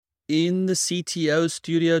in the CTO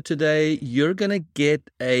studio today, you're going to get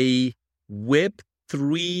a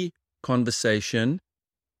Web3 conversation,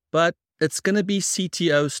 but it's going to be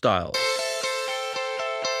CTO style.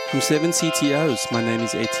 From 7 CTOs, my name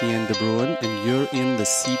is Etienne De Bruin, and you're in the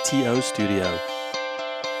CTO studio.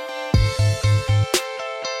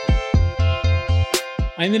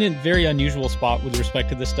 I'm in a very unusual spot with respect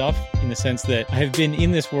to this stuff in the sense that I have been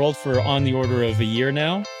in this world for on the order of a year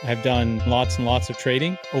now. I've done lots and lots of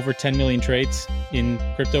trading, over 10 million trades in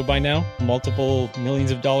crypto by now, multiple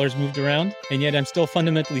millions of dollars moved around, and yet I'm still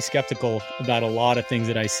fundamentally skeptical about a lot of things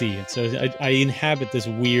that I see. And so I inhabit this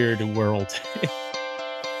weird world.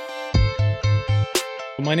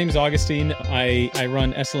 My name is Augustine. I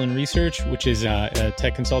run Esalen Research, which is a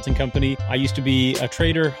tech consulting company. I used to be a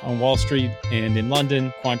trader on Wall Street and in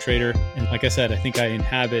London, quant trader. And like I said, I think I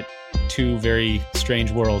inhabit two very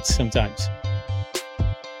strange worlds sometimes.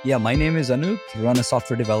 Yeah, my name is Anup. I run a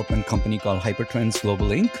software development company called Hypertrends Global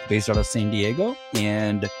Inc., based out of San Diego.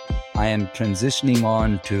 And I am transitioning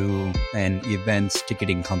on to an events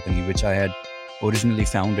ticketing company, which I had originally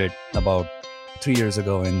founded about 3 years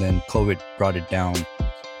ago, and then COVID brought it down.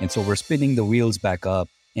 And so we're spinning the wheels back up.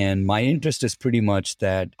 And my interest is pretty much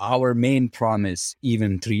that our main promise,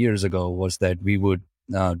 even 3 years ago, was that we would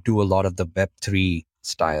do a lot of the Web3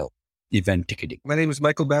 style event ticketing. My name is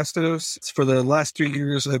Michael Bastos. For the last 3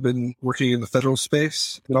 years, I've been working in the federal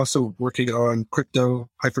space and also working on crypto,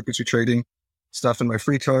 high-frequency trading stuff in my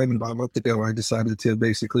free time. And about a month ago, I decided to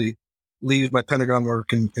basically leave my Pentagon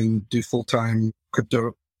work and do full-time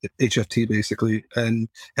crypto HFT basically, and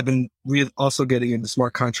have been also getting into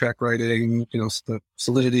smart contract writing, the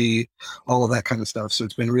Solidity, all of that kind of stuff. So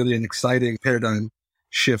it's been really an exciting paradigm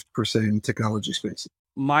shift per se in the technology space.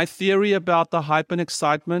 My theory about the hype and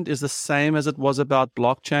excitement is the same as it was about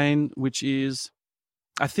blockchain, which is,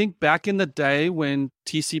 I think back in the day when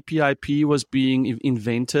TCP/IP was being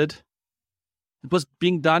invented, it was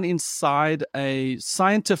being done inside a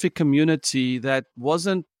scientific community that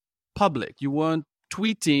wasn't public. You weren't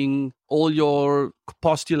tweeting all your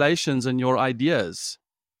postulations and your ideas.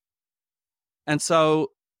 And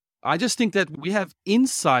so I just think that we have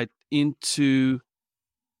insight into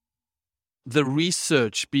the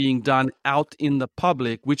research being done out in the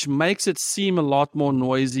public, which makes it seem a lot more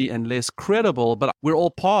noisy and less credible. But we're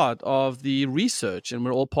all part of the research, and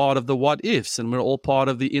we're all part of the what ifs, and we're all part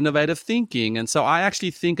of the innovative thinking. And so I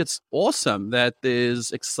actually think it's awesome that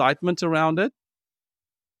there's excitement around it.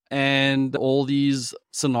 And all these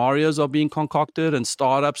scenarios are being concocted and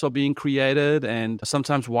startups are being created and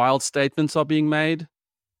sometimes wild statements are being made.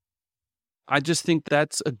 I just think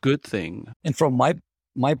that's a good thing. And from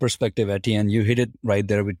my perspective, Etienne, you hit it right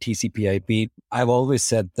there with TCP/IP. I've always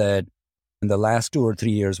said that in the last 2 or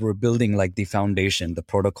 3 years, we're building like the foundation, the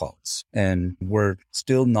protocols, and we're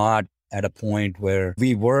still not at a point where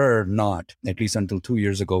we were not, at least until 2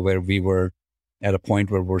 years ago, where we were at a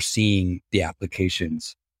point where we're seeing the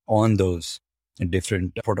applications on those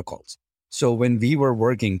different protocols. So when we were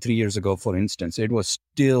working 3 years ago, for instance, it was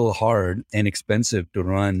still hard and expensive to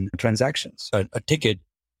run transactions. A ticket,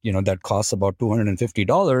 that costs about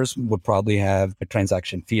 $250 would probably have a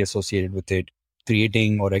transaction fee associated with it.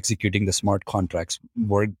 Creating or executing the smart contracts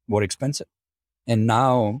were expensive. And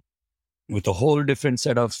now with a whole different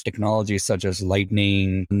set of technologies such as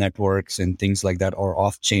Lightning networks and things like that, or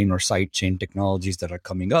off-chain or side-chain technologies that are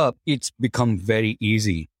coming up, it's become very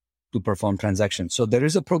easy to perform transactions. So there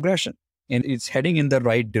is a progression and it's heading in the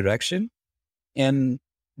right direction. And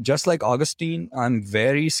just like Augustine, I'm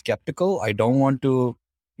very skeptical. I don't want to,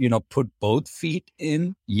 put both feet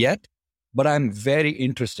in yet, but I'm very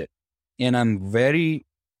interested. And I'm very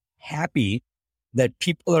happy that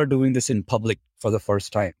people are doing this in public for the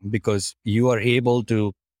first time, because you are able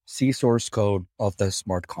to see source code of the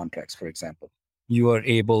smart contracts, for example. You are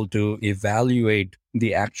able to evaluate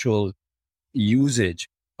the actual usage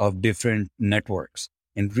of different networks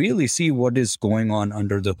and really see what is going on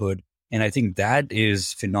under the hood. And I think that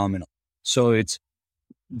is phenomenal. So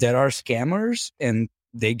there are scammers and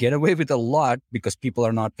they get away with a lot because people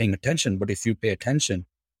are not paying attention. But if you pay attention,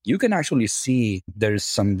 you can actually see there's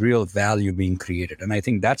some real value being created. And I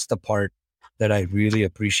think that's the part that I really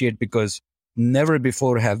appreciate, because never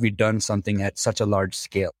before have we done something at such a large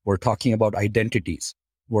scale. We're talking about identities.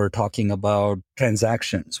 We're talking about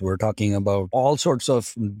transactions. We're talking about all sorts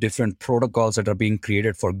of different protocols that are being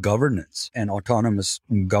created for governance and autonomous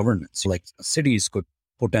governance. Like cities could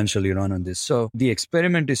potentially run on this. So the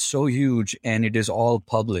experiment is so huge and it is all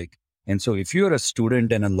public. And so if you're a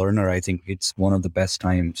student and a learner, I think it's one of the best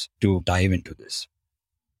times to dive into this.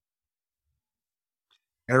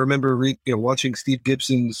 I remember watching Steve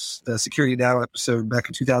Gibson's Security Now episode back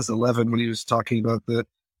in 2011 when he was talking about the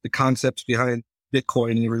concepts behind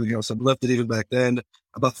Bitcoin and everything else. I loved it even back then.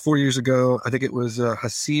 About 4 years ago, I think it was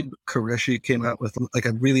Hasib Qureshi came out with like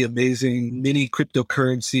a really amazing mini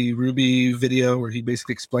cryptocurrency Ruby video where he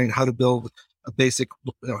basically explained how to build a basic,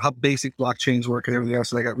 how basic blockchains work and everything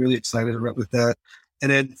else. And I got really excited with that.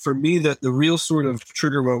 And then for me, the real sort of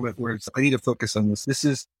trigger moment where I need to focus on this. This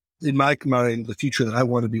is, in my mind, the future that I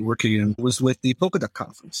want to be working in was with the Polkadot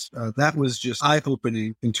conference. That was just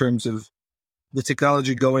eye-opening in terms of the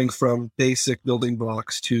technology going from basic building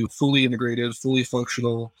blocks to fully integrated, fully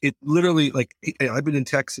functional. It literally, I've been in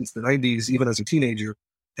tech since the 90s, even as a teenager,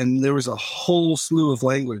 and there was a whole slew of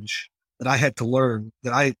language that I had to learn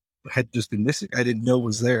that I had just been missing. I didn't know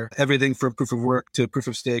was there. Everything from proof of work to proof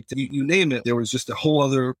of stake, to you name it. There was just a whole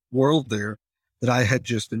other world there that I had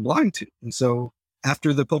just been blind to. And so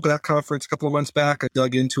after the Polkadot conference a couple of months back, I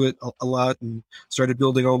dug into it a lot and started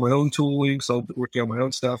building all my own tooling. So working on my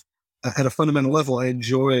own stuff. At a fundamental level, I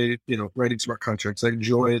enjoy, writing smart contracts. I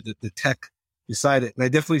enjoy the tech beside it. And I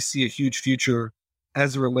definitely see a huge future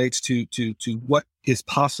as it relates to what is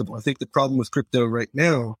possible. I think the problem with crypto right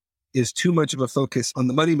now is too much of a focus on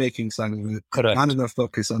the money-making side of it. Correct. Not enough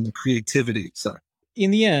focus on the creativity side. In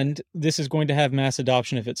the end, this is going to have mass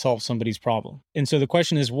adoption if it solves somebody's problem. And so the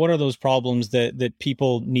question is, what are those problems that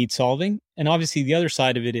people need solving? And obviously the other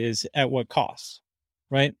side of it is at what cost,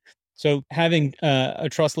 right? So having a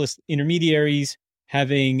trustless intermediaries,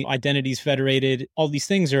 having identities federated, all these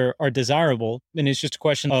things are desirable. And it's just a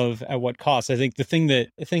question of at what cost. I think the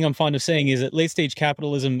thing I'm fond of saying is that late stage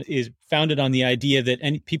capitalism is founded on the idea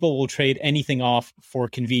that people will trade anything off for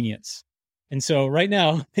convenience. And so right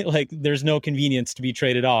now, there's no convenience to be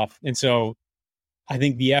traded off. And so I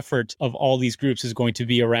think the effort of all these groups is going to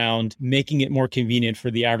be around making it more convenient for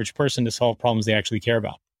the average person to solve problems they actually care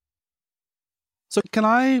about. So can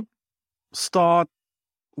I start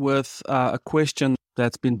with a question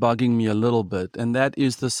that's been bugging me a little bit, and that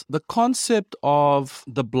is the concept of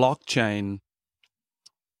the blockchain.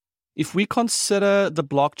 If we consider the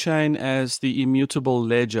blockchain as the immutable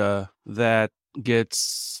ledger that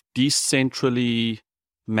gets decentrally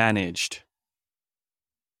managed,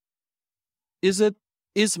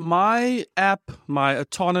 is my app, my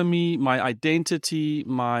autonomy, my identity,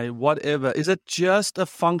 my whatever, is it just a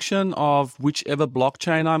function of whichever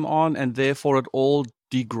blockchain I'm on, and therefore it all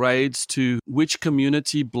degrades to which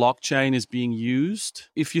community blockchain is being used?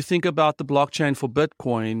 If you think about the blockchain for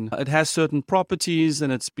Bitcoin, it has certain properties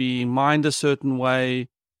and it's being mined a certain way,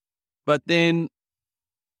 but then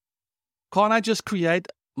can't I just create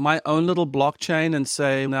my own little blockchain and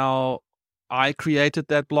say, now I created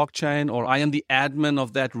that blockchain, or I am the admin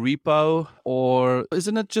of that repo? Or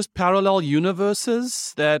isn't it just parallel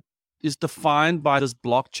universes that is defined by this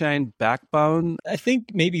blockchain backbone? I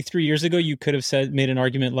think maybe 3 years ago, you could have made an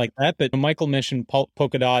argument like that, but Michael mentioned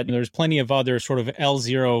Polkadot, and there's plenty of other sort of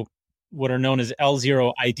L0, what are known as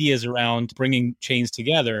L0 ideas around bringing chains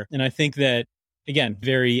together. And I think that, again,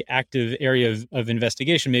 very active area of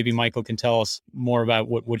investigation. Maybe Michael can tell us more about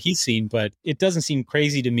what he's seen, but it doesn't seem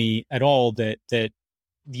crazy to me at all that the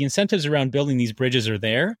incentives around building these bridges are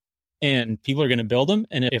there and people are going to build them.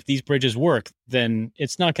 And if these bridges work, then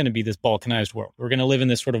it's not going to be this balkanized world. We're going to live in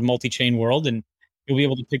this sort of multi-chain world, and you'll be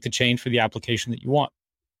able to pick the chain for the application that you want.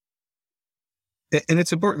 And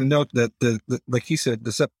it's important to note that like he said,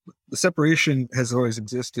 the separation has always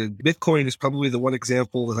existed. Bitcoin is probably the one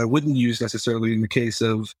example that I wouldn't use necessarily in the case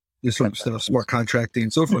of this sort of stuff, smart contracting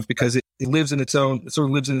and so forth, because it lives in its own, it sort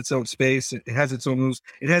of lives in its own space. It has its own rules.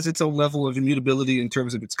 It has its own level of immutability in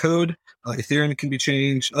terms of its code. Ethereum can be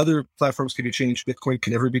changed. Other platforms can be changed. Bitcoin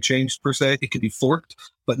can never be changed per se. It can be forked,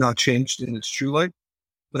 but not changed in its true life.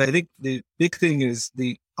 But I think the big thing is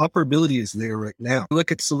the operability is there right now.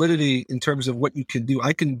 Look at Solidity in terms of what you can do.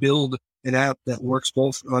 I can build an app that works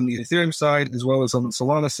both on the Ethereum side as well as on the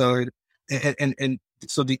Solana side. And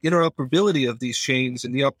so the interoperability of these chains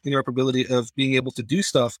and the interoperability of being able to do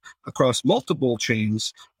stuff across multiple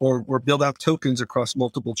chains or build out tokens across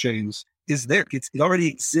multiple chains is there. It already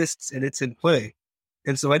exists and it's in play.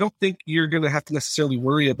 And so I don't think you're going to have to necessarily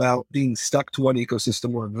worry about being stuck to one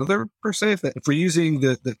ecosystem or another, per se. If we're using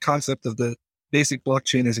the concept of the basic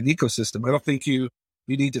blockchain as an ecosystem, I don't think you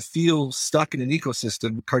need to feel stuck in an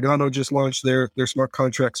ecosystem. Cardano just launched their smart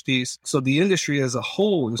contracts piece. So the industry as a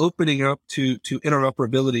whole is opening up to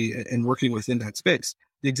interoperability and working within that space.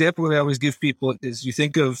 The example that I always give people is you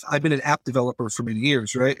think of, I've been an app developer for many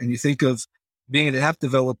years, right? And you think of being an app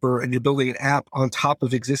developer and you're building an app on top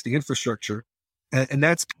of existing infrastructure. And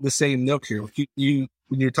that's the same note here. When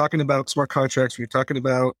you're talking about smart contracts, when you're talking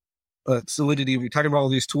about Solidity, we're talking about all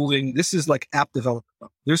these tooling. This is like app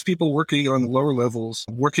development. There's people working on lower levels,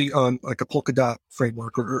 working on like a Polkadot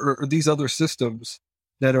framework or these other systems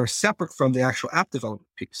that are separate from the actual app development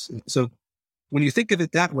piece. And so when you think of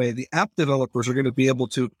it that way, the app developers are going to be able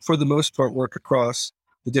to, for the most part, work across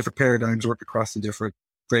the different paradigms, work across the different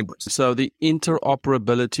frameworks. So the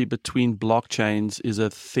interoperability between blockchains is a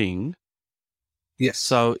thing. Yes.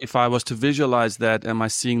 So if I was to visualize that, am I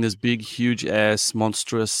seeing this big, huge ass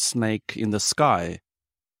monstrous snake in the sky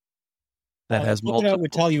that has multiple? Polkadot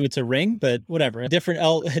would tell you it's a ring, but whatever. Different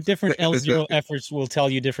L0 efforts will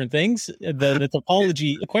tell you different things. The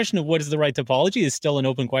topology, the question of what is the right topology is still an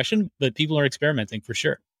open question, but people are experimenting for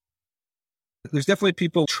sure. There's definitely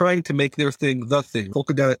people trying to make their thing the thing.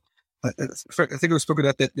 Polkadot, I think it was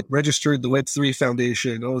Polkadot that registered the Web3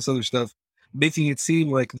 Foundation, all this other stuff, making it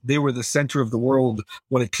seem like they were the center of the world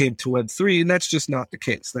when it came to Web3. And that's just not the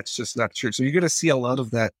case. That's just not true. So you're going to see a lot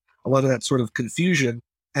of that sort of confusion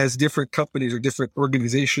as different companies or different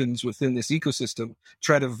organizations within this ecosystem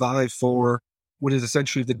try to vie for what is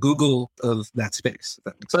essentially the Google of that space.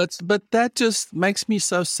 But that just makes me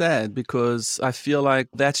so sad because I feel like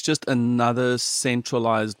that's just another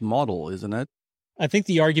centralized model, isn't it? I think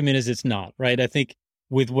the argument is it's not, right? I think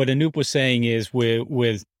with what Anoop was saying is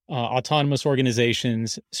with autonomous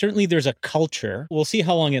organizations, certainly there's a culture. We'll see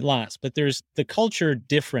how long it lasts, but there's the culture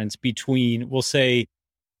difference between, we'll say,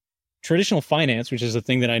 traditional finance, which is a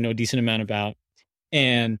thing that I know a decent amount about,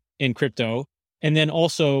 and in crypto. And then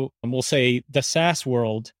also, we'll say, the SaaS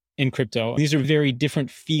world in crypto. These are very different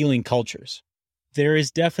feeling cultures. There is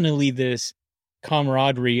definitely this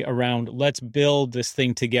camaraderie around, let's build this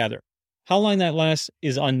thing together. How long that lasts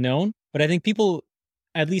is unknown, but I think people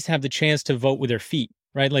at least have the chance to vote with their feet,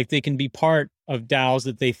 right? Like they can be part of DAOs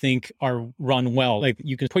that they think are run well. Like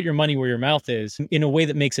you can put your money where your mouth is in a way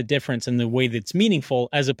that makes a difference in the way that's meaningful,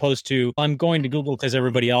 as opposed to I'm going to Google because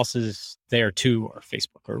everybody else is there too, or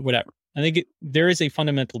Facebook or whatever. I think there is a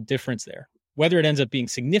fundamental difference there. Whether it ends up being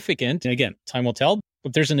significant, and again, time will tell,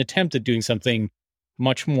 but there's an attempt at doing something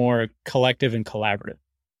much more collective and collaborative.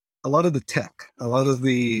 A lot of the tech, a lot of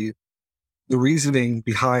the reasoning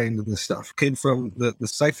behind this stuff came from the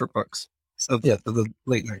cypherpunks of the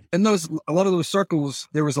late 90s. And a lot of those circles,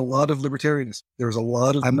 there was a lot of libertarianism. There was a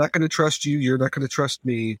lot of, I'm not going to trust you, you're not going to trust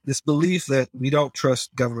me. This belief that we don't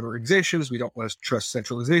trust government organizations, we don't trust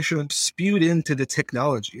centralization, spewed into the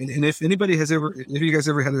technology. And if you guys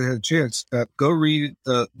ever had a chance, go read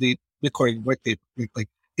the Bitcoin white paper. Like,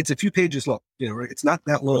 it's a few pages long, right? It's not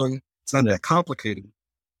that long. It's not that complicated.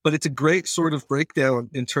 But it's a great sort of breakdown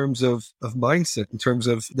in terms of mindset, in terms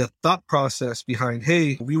of the thought process behind,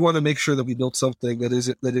 hey, we want to make sure that we build something that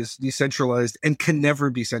is decentralized and can never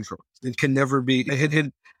be centralized and can never be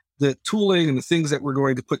the tooling and the things that we're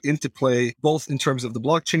going to put into play, both in terms of the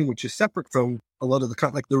blockchain, which is separate from a lot of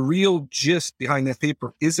the real gist behind that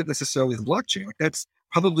paper isn't necessarily the blockchain. Like that's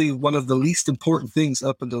probably one of the least important things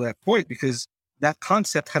up until that point, because that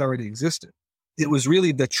concept had already existed. It was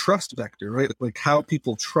really the trust vector, right? Like how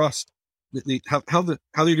people trust how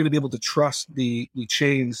you're going to be able to trust the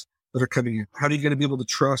chains that are coming in. How are you going to be able to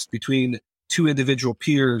trust between two individual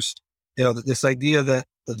peers? This idea that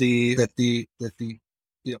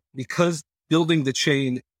because building the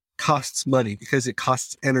chain costs money, because it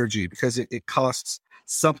costs energy, because it costs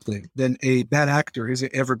something, then a bad actor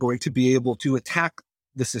isn't ever going to be able to attack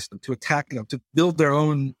the system, to build their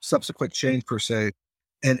own subsequent chain per se.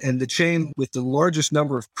 And the chain with the largest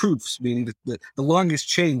number of proofs, meaning that the longest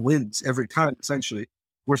chain wins every time, essentially,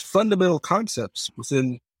 were fundamental concepts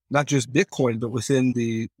within not just Bitcoin, but within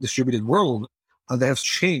the distributed world that has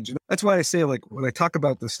changed. And that's why I say, like, when I talk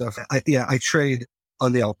about this stuff, I trade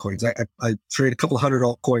on the altcoins. I trade a couple of hundred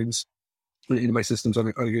altcoins in my systems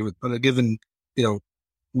on a given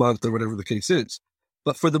month or whatever the case is.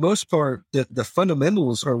 But for the most part, the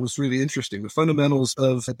fundamentals was really interesting. The fundamentals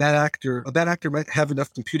of a bad actor might have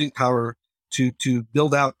enough computing power to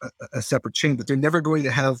build out a separate chain, but they're never going to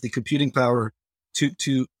have the computing power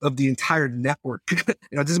of the entire network. It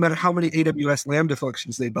doesn't matter how many AWS Lambda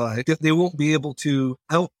functions they buy. They won't be able to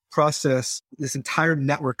out-process this entire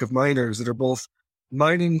network of miners that are both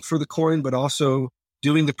mining for the coin, but also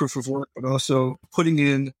doing the proof of work, but also putting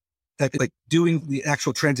in doing the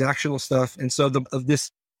actual transactional stuff. And so this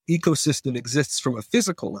ecosystem exists from a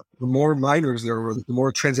physical level. The more miners there are, the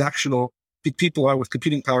more transactional people are with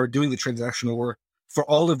computing power doing the transactional work for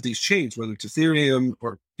all of these chains, whether it's Ethereum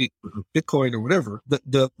or Bitcoin or whatever,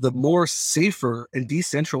 the more safer and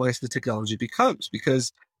decentralized the technology becomes,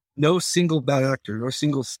 because no single bad actor, no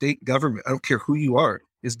single state government, I don't care who you are,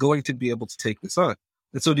 is going to be able to take this on.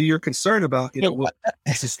 And so to your concern about, well,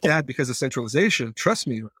 this is bad because of centralization, trust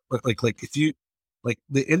me, like if you, like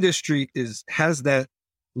the industry has that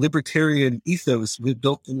libertarian ethos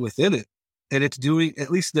built in within it. And it's doing,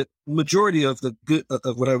 at least the majority of the good,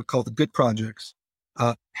 of what I would call the good projects,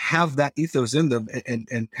 have that ethos in them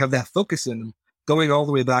and have that focus in them, going all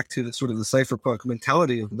the way back to the sort of the cypherpunk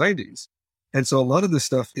mentality of the 90s. And so a lot of this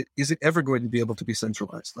stuff, it isn't ever going to be able to be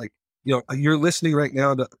centralized. Like, you're listening right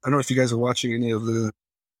now to, I don't know if you guys are watching any of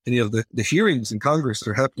the hearings in Congress that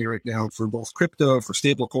are happening right now for both crypto, for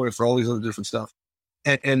stablecoin, for all these other different stuff.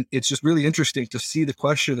 And it's just really interesting to see the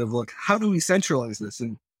question of, like, how do we centralize this?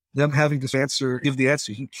 And them having to give the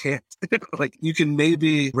answer, you can't. Like, you can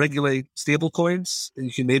maybe regulate stable coins and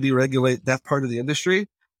you can maybe regulate that part of the industry.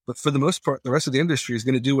 But for the most part, the rest of the industry is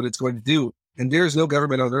going to do what it's going to do. And there's no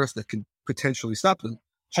government on earth that can potentially stop them.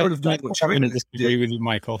 Short of doing what China I'm going to disagree with you,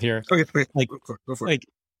 Michael, here. Okay, like, go for it. Like,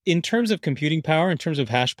 in terms of computing power, in terms of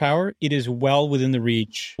hash power, it is well within the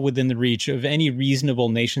reach of any reasonable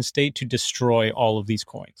nation state to destroy all of these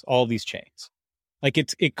coins, all of these chains. Like,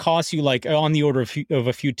 it costs you like on the order of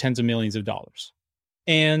a few tens of millions of dollars,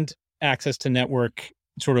 and access to network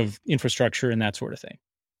sort of infrastructure and that sort of thing.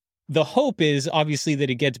 The hope is obviously that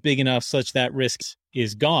it gets big enough such that risk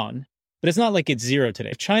is gone, but it's not like it's zero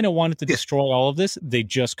today. If China wanted to destroy all of this, they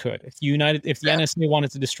just could. If the NSA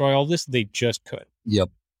wanted to destroy all of this, they just could. Yep.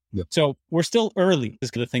 So we're still early,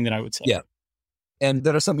 is the thing that I would say. Yeah. And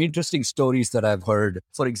there are some interesting stories that I've heard.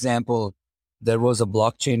 For example, there was a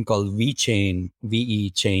blockchain called VE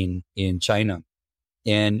chain in China.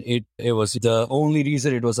 And it was the only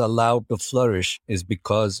reason it was allowed to flourish is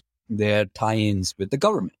because they had tie-ins with the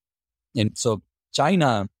government. And so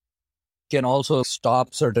China can also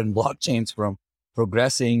stop certain blockchains from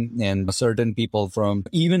progressing, and certain people from,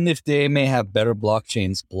 even if they may have better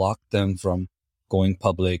blockchains, block them from going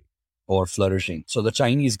public or flourishing. So the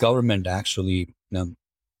Chinese government actually,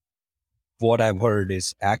 what I've heard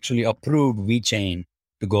is actually approved VeChain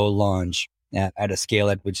to go launch at a scale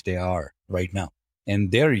at which they are right now.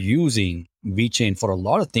 And they're using VeChain for a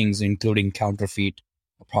lot of things, including counterfeit,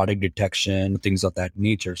 product detection, things of that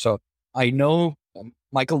nature. So I know,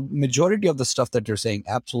 Michael, majority of the stuff that you're saying,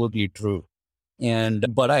 absolutely true.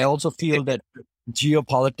 But I also feel that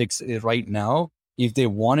geopolitics is right now, if they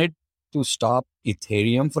wanted to stop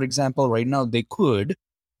Ethereum, for example, right now they could.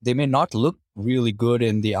 They may not look really good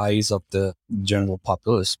in the eyes of the general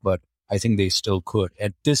populace, but I think they still could.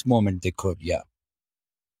 At this moment, they could, yeah.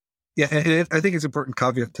 Yeah, and I think it's an important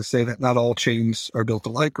caveat to say that not all chains are built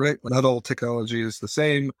alike, right? Not all technology is the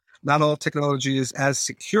same. Not all technology is as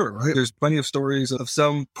secure, right? There's plenty of stories of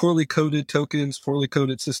some poorly coded tokens, poorly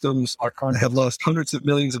coded systems that have lost hundreds of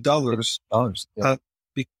millions of dollars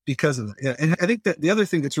because of that. Yeah, and I think that the other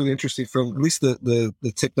thing that's really interesting from at least the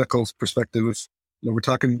technical perspective is, we're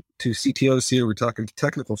talking to CTOs here, we're talking to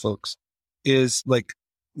technical folks, is like,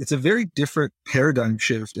 it's a very different paradigm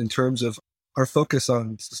shift in terms of our focus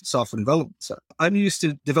on software development. So I'm used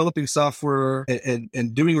to developing software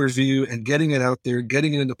and doing review and getting it out there,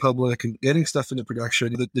 getting it into public and getting stuff into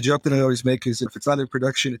production. The joke that I always make is, if it's not in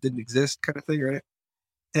production, it didn't exist, kind of thing, right?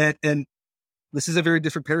 And this is a very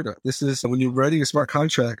different paradigm. This is, when you're writing a smart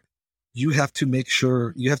contract, you have to make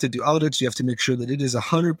sure, you have to do audits, you have to make sure that it is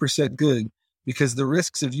 100% good, because the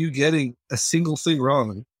risks of you getting a single thing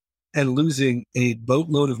wrong and losing a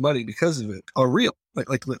boatload of money because of it are real.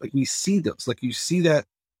 Like we see those, like you see that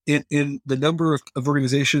in the number of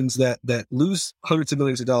organizations that lose hundreds of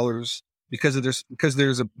millions of dollars because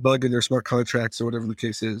there's a bug in their smart contracts or whatever the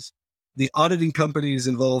case is. The auditing companies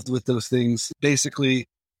involved with those things basically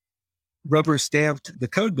rubber stamped the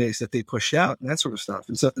code base that they push out and that sort of stuff.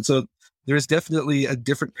 And so there's definitely a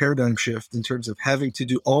different paradigm shift in terms of having to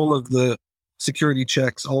do all of the security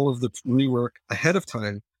checks, all of the rework ahead of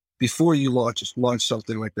time before you launch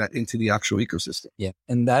something like that into the actual ecosystem. Yeah.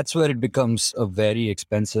 And that's where it becomes a very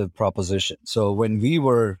expensive proposition. So when we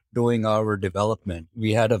were doing our development,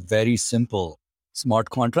 we had a very simple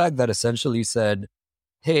smart contract that essentially said,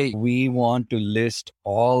 hey, we want to list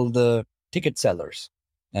all the ticket sellers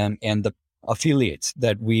and the affiliates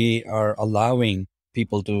that we are allowing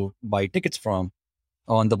people to buy tickets from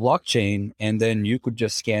on the blockchain. And then you could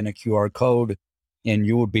just scan a QR code and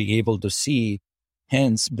you would be able to see,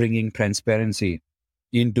 hence bringing transparency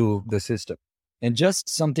into the system. And just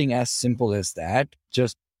something as simple as that,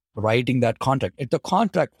 just writing that contract. The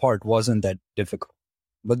contract part wasn't that difficult,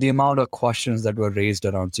 but the amount of questions that were raised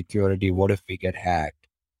around security, what if we get hacked?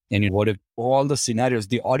 And what if all the scenarios,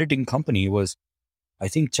 the auditing company was, I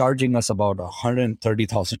think, charging us about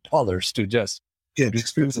 $130,000 to just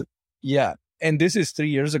experience it. Yeah. And this is 3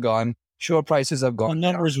 years ago. I'm sure prices have gone.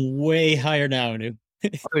 The number's way higher now, dude.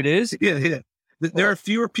 Oh, it is? Yeah, yeah. There are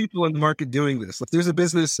fewer people in the market doing this. If there's a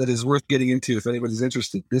business that is worth getting into, if anybody's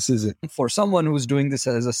interested, this is it. For someone who's doing this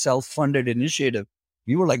as a self-funded initiative,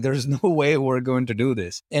 we were like, there's no way we're going to do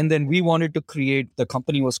this. And then we wanted to create, the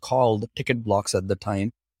company was called Ticket Blocks at the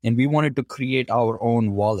time. And we wanted to create our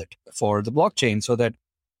own wallet for the blockchain so that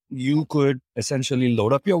you could essentially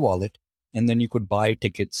load up your wallet and then you could buy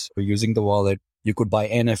tickets using the wallet. You could buy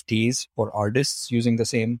NFTs for artists using the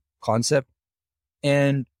same concept.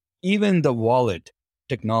 And even the wallet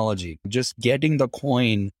technology, just getting the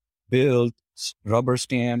coin built, rubber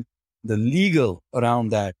stamp, the legal around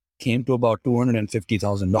that came to about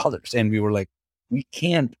 $250,000. And we were like, we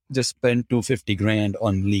can't just spend $250,000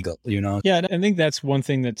 on legal, Yeah, I think that's one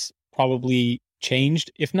thing that's probably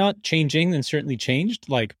changed. If not changing, then certainly changed.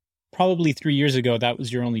 Like probably 3 years ago, that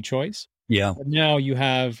was your only choice. Yeah. But now you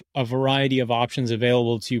have a variety of options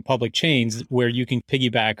available to public chains where you can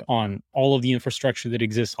piggyback on all of the infrastructure that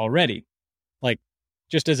exists already. Like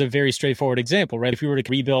just as a very straightforward example, right? If you were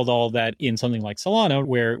to rebuild all that in something like Solana,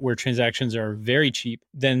 where transactions are very cheap,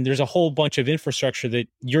 then there's a whole bunch of infrastructure that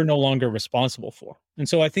you're no longer responsible for. And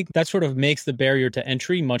so I think that sort of makes the barrier to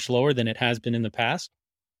entry much lower than it has been in the past.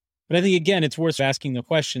 But I think, again, it's worth asking the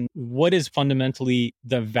question, what is fundamentally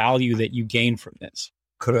the value that you gain from this?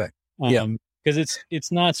 Correct. Yeah. Because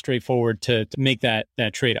it's not straightforward to make that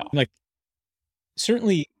trade-off. Like,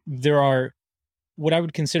 certainly there are what I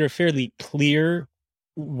would consider fairly clear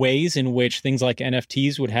ways in which things like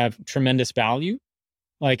NFTs would have tremendous value,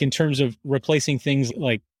 like in terms of replacing things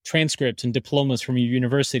like transcripts and diplomas from your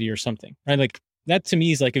university or something, right? Like that to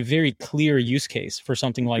me is like a very clear use case for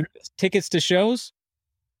something like this. Tickets to shows,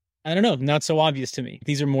 I don't know, not so obvious to me.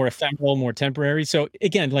 These are more ephemeral, more temporary. So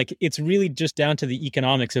again, like it's really just down to the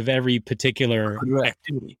economics of every particular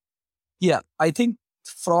activity. Yeah, I think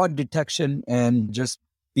fraud detection and just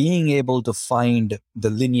being able to find the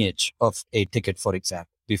lineage of a ticket, for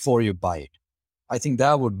example, before you buy it. I think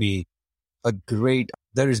that would be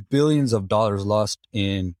there is billions of dollars lost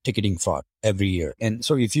in ticketing fraud every year. And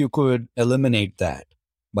so if you could eliminate that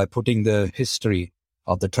by putting the history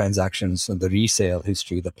of the transactions and the resale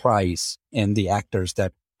history, the price, and the actors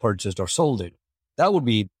that purchased or sold it, that would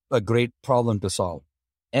be a great problem to solve.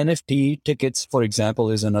 NFT tickets, for example,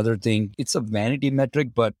 is another thing. It's a vanity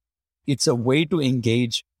metric, but it's a way to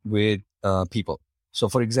engage with people. So,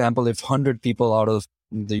 for example, if 100 people out of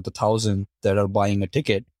the 1,000 that are buying a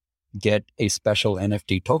ticket get a special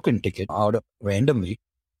NFT token ticket randomly,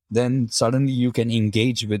 then suddenly you can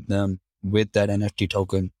engage with them with that NFT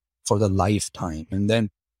token for the lifetime. And then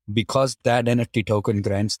because that NFT token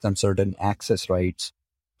grants them certain access rights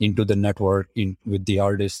into the network with the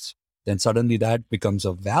artists, then suddenly that becomes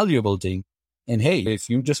a valuable thing. And hey, if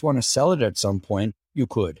you just want to sell it at some point, you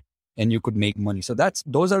could, and you could make money. So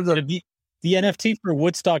those are the NFT for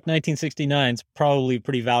Woodstock 1969 is probably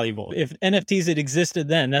pretty valuable. If NFTs had existed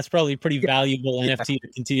then, that's probably a pretty valuable NFT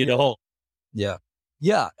to continue to hold. Yeah.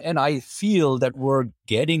 Yeah. And I feel that we're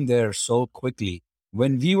getting there so quickly.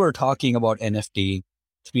 When we were talking about NFT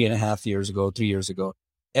 3.5 years ago, 3 years ago,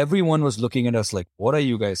 everyone was looking at us like, what are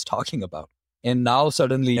you guys talking about? And now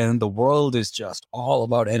suddenly, and the world is just all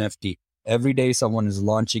about NFT. Every day someone is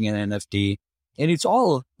launching an NFT, and it's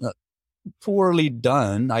all poorly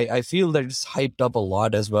done. I feel that it's hyped up a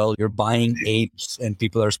lot as well. You're buying apes and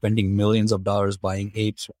people are spending millions of dollars buying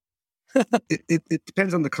apes. It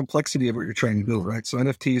depends on the complexity of what you're trying to build, right? So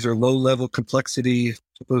NFTs are low level complexity,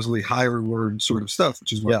 supposedly high reward sort of stuff,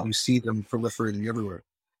 which is why you see them proliferating everywhere.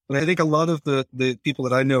 But I think a lot of the people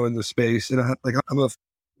that I know in the space, and I'm a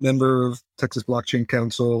member of Texas Blockchain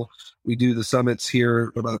Council. We do the summits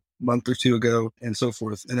here about a month or two ago and so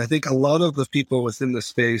forth. And I think a lot of the people within the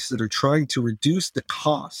space that are trying to reduce the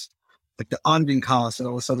cost, like the auditing costs and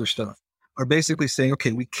all this other stuff, are basically saying,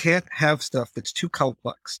 okay, we can't have stuff that's too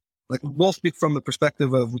complex. Like we'll speak from the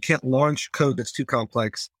perspective of we can't launch code that's too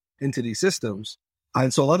complex into these systems.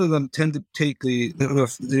 And so a lot of them tend to take I don't know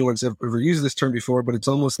if anyone's ever used this term before, but it's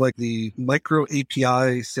almost like the micro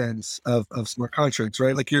API sense of smart contracts,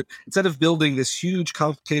 right? Like instead of building this huge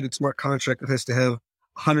complicated smart contract that has to have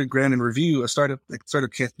 $100,000 in review, a startup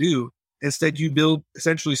can't do. Instead, you build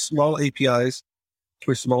essentially small APIs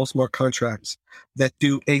or small smart contracts that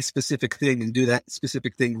do a specific thing and do that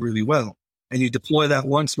specific thing really well. And you deploy that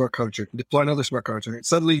one smart contract, deploy another smart contract. And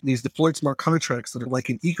suddenly these deployed smart contracts that are like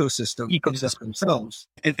an ecosystem themselves.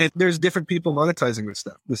 And there's different people monetizing this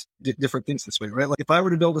stuff, different things this way, right? Like if I were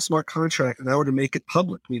to build a smart contract and I were to make it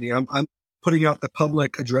public, meaning I'm putting out the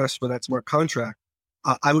public address for that smart contract,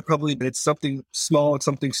 I would probably, it's something small, it's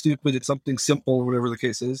something stupid, it's something simple, whatever the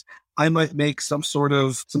case is. I might make some sort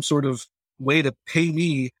of way to pay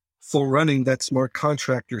me for running that smart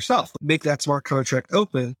contract yourself. Make that smart contract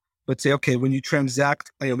open, but say, okay, when you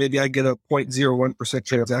transact, maybe I get a 0.01%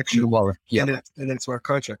 transaction and then smart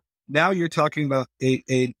contract. Now you're talking about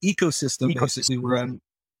an ecosystem basically where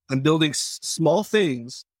I'm building small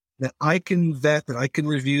things that I can vet, that I can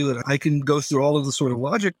review, that I can go through all of the sort of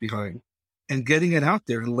logic behind and getting it out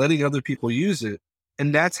there and letting other people use it.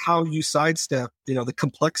 And that's how you sidestep, the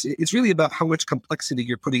complexity. It's really about how much complexity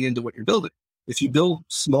you're putting into what you're building. If you build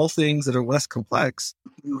small things that are less complex,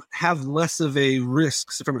 you have less of a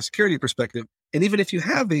risk from a security perspective. And even if you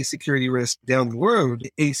have a security risk down the road,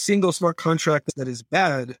 a single smart contract that is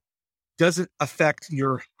bad doesn't affect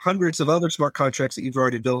your hundreds of other smart contracts that you've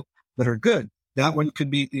already built that are good. That one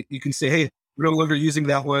could be, you can say, hey, we're no longer using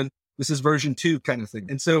that one. This is version 2 kind of thing.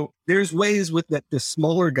 And so there's ways with that the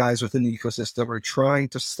smaller guys within the ecosystem are trying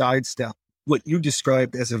to sidestep what you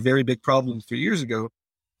described as a very big problem 3 years ago.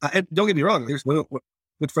 And don't get me wrong, there's one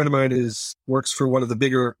good friend of mine works for one of the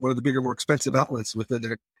bigger, more expensive outlets within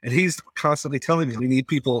there. And he's constantly telling me we need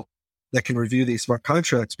people that can review these smart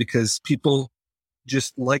contracts because people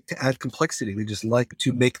just like to add complexity. They just like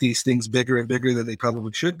to make these things bigger and bigger than they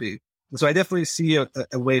probably should be. And so I definitely see a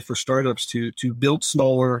way for startups to build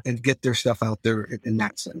smaller and get their stuff out there in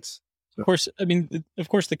that sense. So. Of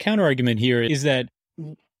course, the counter argument here is that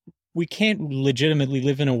we can't legitimately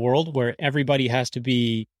live in a world where everybody has to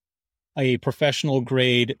be a professional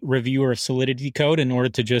grade reviewer of Solidity code in order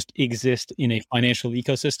to just exist in a financial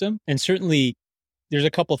ecosystem. And certainly there's a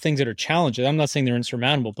couple of things that are challenges. I'm not saying they're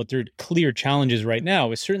insurmountable, but they're clear challenges right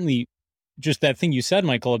now. Is certainly just that thing you said,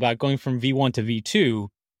 Michael, about going from V1 to V2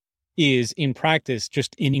 is in practice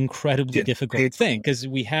just an incredibly difficult thing because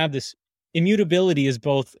we have this immutability is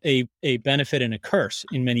both a benefit and a curse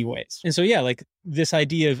in many ways. And so, like this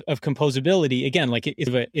idea of composability, again, like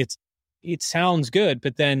it sounds good,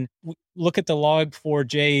 but then look at the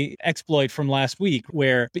log4j exploit from last week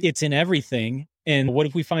where it's in everything. And what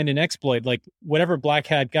if we find an exploit, like whatever black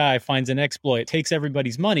hat guy finds an exploit, takes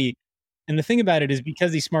everybody's money. And the thing about it is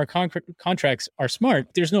because these smart contracts are smart,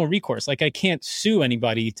 there's no recourse. Like I can't sue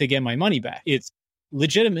anybody to get my money back. It's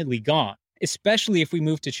legitimately gone, especially if we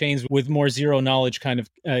move to chains with more zero knowledge kind of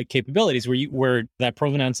capabilities where that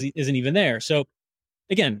provenance isn't even there. So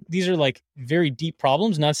again, these are like very deep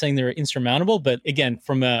problems, not saying they're insurmountable, but again,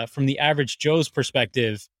 from the average Joe's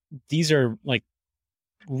perspective, these are like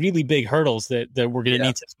really big hurdles that we're going to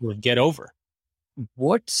need to sort of get over.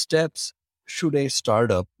 What steps should a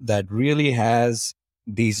startup that really has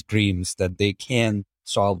these dreams that they can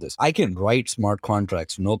solve this? I can write smart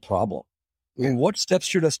contracts, no problem. What steps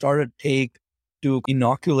should a startup take to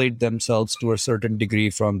inoculate themselves to a certain degree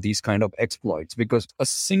from these kind of exploits? Because a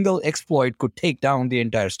single exploit could take down the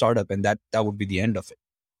entire startup and that would be the end of it.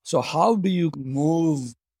 So how do you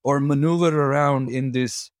move or maneuver around in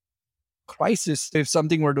this crisis if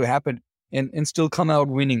something were to happen and still come out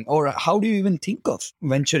winning? Or how do you even think of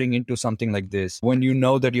venturing into something like this when you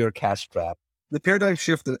know that you're cash strapped? The paradigm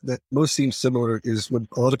shift that most seems similar is when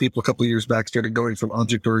a lot of people a couple of years back started going from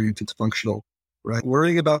object-oriented to functional, right?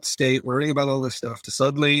 Worrying about state, worrying about all this stuff to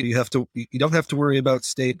suddenly you don't have to worry about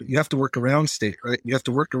state, but you have to work around state, right? You have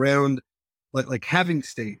to work around like having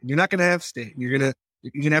state. You're not going to have state. You're going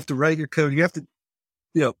to have to write your code. You have to,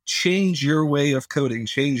 change your way of coding,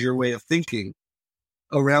 change your way of thinking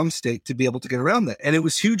around state to be able to get around that. And it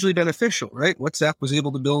was hugely beneficial, right? WhatsApp was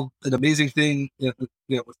able to build an amazing thing,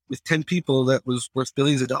 with 10 people that was worth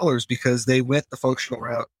billions of dollars because they went the functional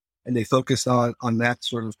route and they focused on that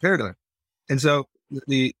sort of paradigm. And so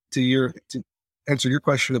to answer your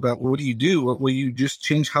question about what do you do? Well, you just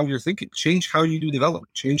change how you're thinking, change how you do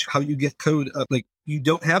development, change how you get code up. Like you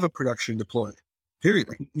don't have a production deploy, period.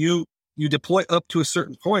 Like, you deploy up to a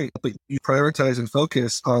certain point, but you prioritize and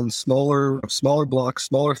focus on smaller blocks,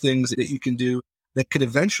 smaller things that you can do that could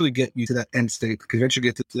eventually get you to that end state, could eventually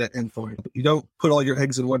get to that end point. But you don't put all your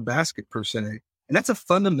eggs in one basket per se. And that's a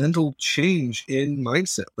fundamental change in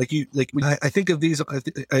mindset. I think of these,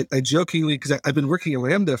 I jokingly, because I've been working in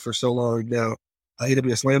Lambda for so long now,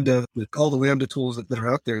 AWS Lambda, with all the Lambda tools that are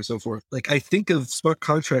out there and so forth. Like I think of smart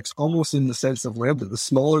contracts almost in the sense of Lambda. The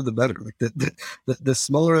smaller, the better. Like the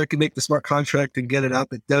smaller I can make the smart contract and get it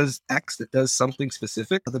up, it does X, it does something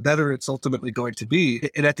specific, the better it's ultimately going to be.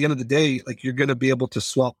 And at the end of the day, like you're going to be able to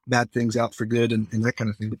swap bad things out for good and that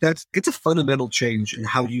kind of thing. But it's a fundamental change in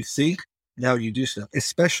how you think and how you do stuff,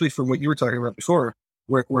 especially from what you were talking about before,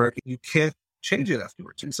 where you can't change it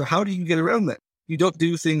afterwards. And so how do you get around that? You don't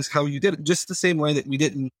do things how you did it, just the same way that we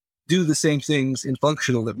didn't do the same things in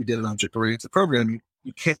functional that we did in object-oriented programming.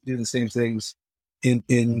 You can't do the same things in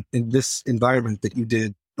this environment that you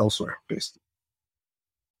did elsewhere, basically.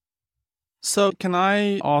 So can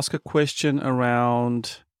I ask a question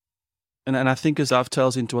around, and I think it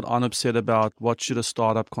dovetails into what Anup said about what should a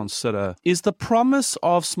startup consider. Is the promise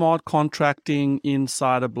of smart contracting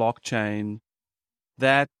inside a blockchain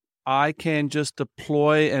that I can just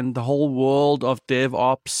deploy and the whole world of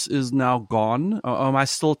DevOps is now gone? Or am I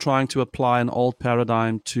still trying to apply an old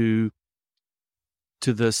paradigm to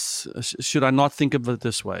this? Should I not think of it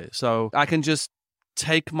this way? So I can just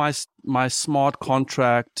take my smart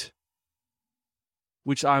contract,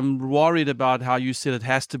 which I'm worried about how you said it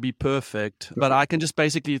has to be perfect, but I can just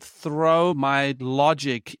basically throw my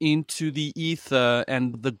logic into the ether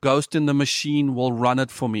and the ghost in the machine will run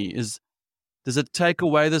it for me. Does it take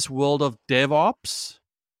away this world of DevOps?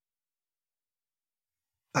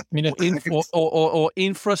 I mean, Or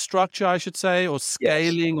infrastructure, I should say, or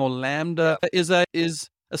scaling, or Lambda. Is a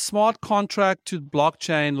smart contract to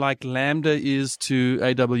blockchain like Lambda is to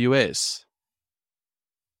AWS?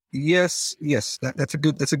 Yes. That's a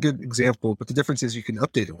good example. But the difference is you can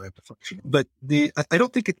update a Lambda function. But I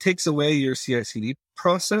don't think it takes away your CI/CD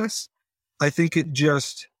process. I think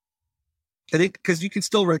because you can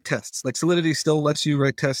still write tests. Like Solidity still lets you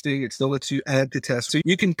write testing. It still lets you add to tests. So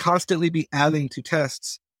you can constantly be adding to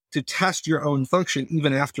tests to test your own function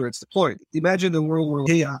even after it's deployed. Imagine the world where,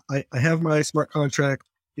 hey, I have my smart contract.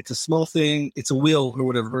 It's a small thing. It's a will or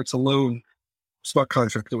whatever. Or it's a loan smart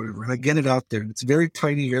contract or whatever. And I get it out there. And it's very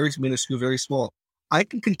tiny, very minuscule, very small. I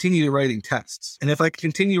can continue writing tests. And if I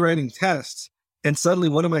continue writing tests, and suddenly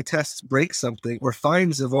one of my tests breaks something or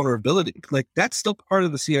finds a vulnerability, like that's still part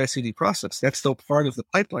of the CI/CD process. That's still part of the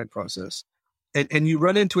pipeline process. And you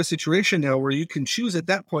run into a situation now where you can choose at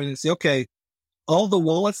that point and say, okay, all the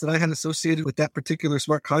wallets that I had associated with that particular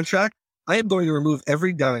smart contract, I am going to remove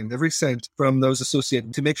every dime, every cent from those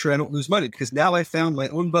associated to make sure I don't lose money, because now I found my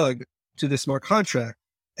own bug to this smart contract.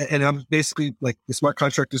 And I'm basically like, the smart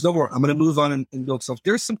contract is no more. I'm going to move on and build stuff.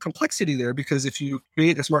 There's some complexity there, because if you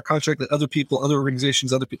create a smart contract that other people, other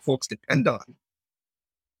organizations, folks depend on,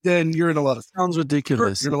 then you're in a lot of... Sounds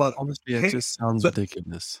ridiculous. You're in a lot of... Honestly, it just sounds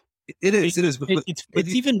ridiculous. It is.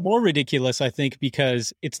 It's even more ridiculous, I think,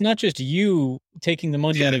 because it's not just you taking the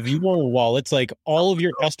money out of your wallet. It's like all of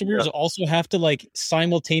your customers also have to like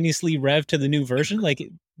simultaneously rev to the new version. Like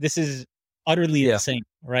this is utterly insane,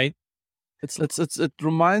 right? It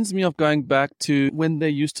reminds me of going back to when there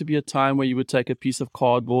used to be a time where you would take a piece of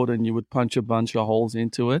cardboard and you would punch a bunch of holes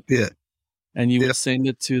into it. Yeah. And you would send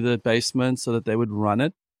it to the basement so that they would run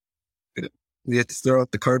it. Yeah. You had to throw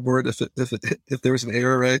out the cardboard if there was an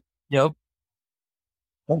error, right? Yep.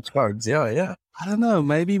 Punch cards. Yeah. I don't know.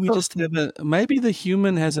 Maybe we just have maybe the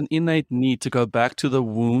human has an innate need to go back to the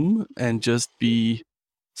womb and just be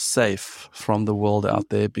safe from the world out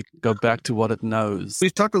there, go back to what it knows.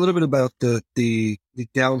 We've talked a little bit about the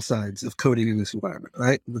downsides of coding in this environment,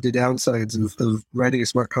 right? The downsides of writing a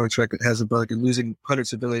smart contract that has a bug and losing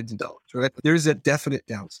hundreds of millions of dollars, right? There's a definite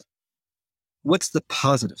downside. What's the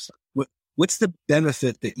positive side? What's the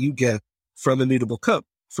benefit that you get from immutable code,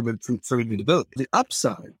 from immutability? The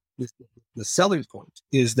upside, the selling point,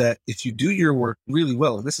 is that if you do your work really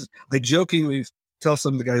well, and this is, I jokingly tell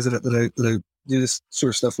some of the guys that I do this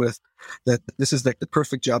sort of stuff with, that this is like the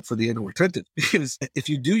perfect job for the annual retentive, because if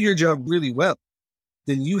you do your job really well,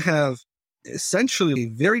 then you have essentially a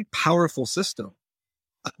very powerful system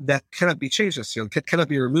that cannot be changed necessarily, cannot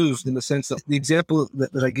be removed, in the sense that the example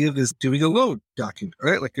that I give is doing a loan document,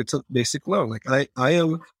 right? Like it's a basic loan. Like I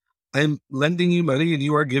am lending you money and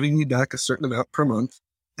you are giving me back a certain amount per month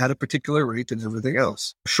at a particular rate and everything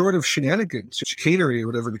else. Short of shenanigans, chicanery, or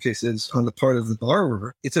whatever the case is on the part of the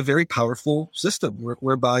borrower, it's a very powerful system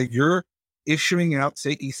whereby you're issuing out,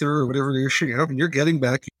 say, Ether or whatever you're issuing out, and you're getting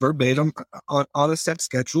back verbatim on a set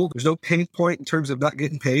schedule. There's no pain point in terms of not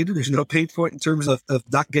getting paid. There's no pain point in terms of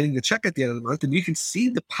not getting the check at the end of the month. And you can see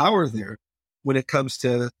the power there when it comes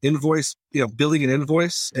to invoice, billing an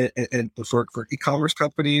invoice and for e-commerce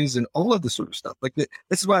companies and all of this sort of stuff. Like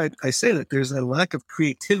this is why I say that there's a lack of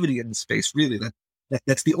creativity in the space, really.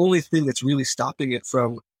 That's the only thing that's really stopping it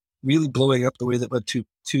from really blowing up the way that Web2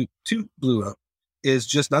 blew up, is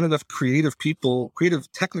just not enough creative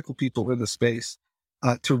technical people in the space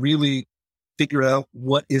to really figure out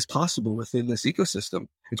what is possible within this ecosystem.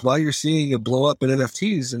 It's why you're seeing a blow up in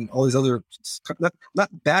NFTs and all these other,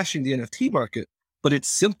 not bashing the NFT market, but it's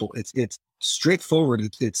simple. It's straightforward.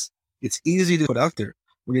 It's easy to put out there.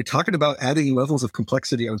 When you're talking about adding levels of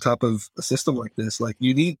complexity on top of a system like this, like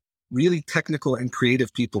you need really technical and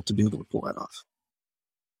creative people to be able to pull that off.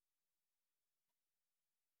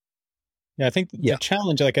 Yeah, I think the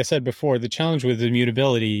challenge, like I said before, the challenge with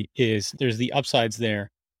immutability is there's the upsides there.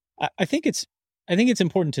 I think it's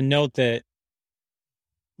important to note that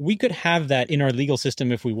we could have that in our legal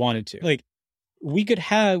system if we wanted to. Like, we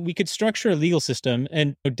could structure a legal system,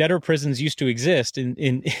 and debtor prisons used to exist in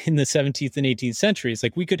the 17th and 18th centuries.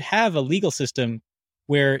 Like, we could have a legal system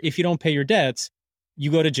where if you don't pay your debts, you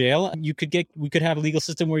go to jail. We could have a legal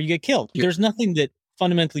system where you get killed. Yeah. There's nothing that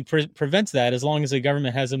fundamentally prevents that as long as the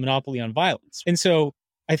government has a monopoly on violence. And so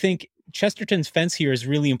I think Chesterton's fence here is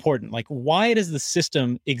really important. Like, why does the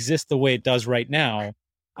system exist the way it does right now?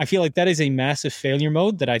 I feel like that is a massive failure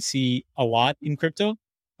mode that I see a lot in crypto.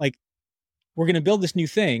 Like, we're going to build this new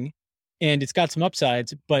thing and it's got some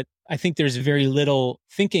upsides, but I think there's very little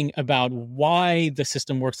thinking about why the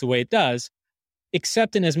system works the way it does,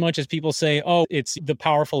 except in as much as people say, oh, it's the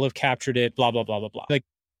powerful have captured it, blah, blah, blah, blah, blah. Like,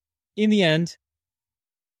 in the end,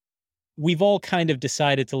 we've all kind of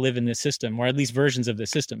decided to live in this system, or at least versions of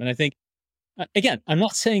this system. And I think, again, I'm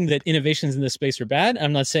not saying that innovations in this space are bad.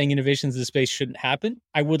 I'm not saying innovations in this space shouldn't happen.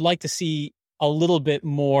 I would like to see a little bit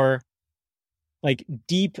more like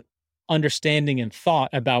deep understanding and thought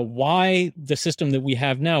about why the system that we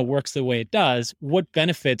have now works the way it does, what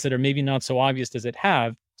benefits that are maybe not so obvious does it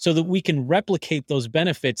have, so that we can replicate those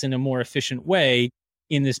benefits in a more efficient way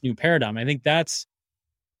in this new paradigm. I think that's,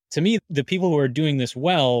 to me, the people who are doing this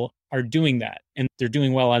well are doing that, and they're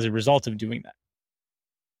doing well as a result of doing that.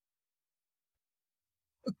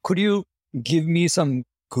 Could you give me some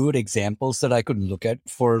good examples that I could look at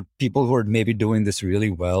for people who are maybe doing this really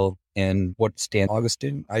well and what Stan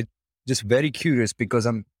Augustine? I just very curious because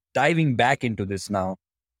I'm diving back into this now.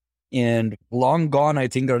 And long gone, I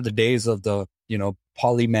think, are the days of the,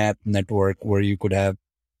 polymath network where you could have,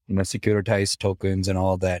 securitized tokens and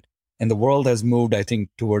all that. And the world has moved, I think,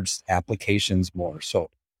 towards applications more. So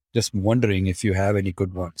just wondering if you have any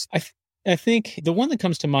good ones. I think the one that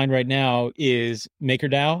comes to mind right now is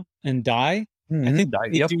MakerDAO and DAI.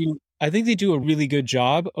 Mm-hmm. I think they do a really good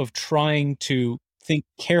job of trying to think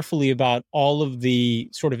carefully about all of the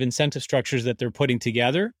sort of incentive structures that they're putting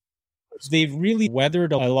together. They've really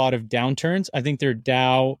weathered a lot of downturns. I think their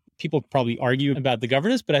DAO, people probably argue about the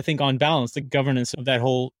governance, but I think on balance, the governance of that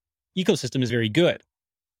whole ecosystem is very good.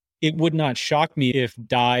 It would not shock me if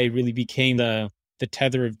DAI really became the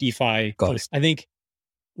tether of DeFi. I think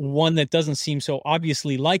one that doesn't seem so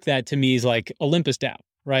obviously like that to me is like Olympus DAO,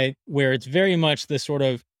 right? Where it's very much the sort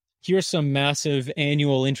of, here's some massive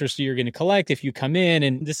annual interest you're going to collect if you come in.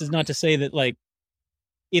 And this is not to say that like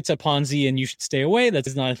it's a Ponzi and you should stay away. That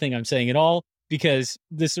is not a thing I'm saying at all, because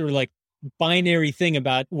this sort of like binary thing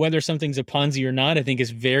about whether something's a Ponzi or not, I think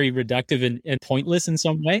is very reductive and pointless in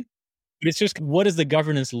some way. But it's just, what does the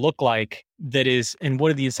governance look like that is, and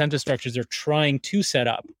what are the incentive structures they're trying to set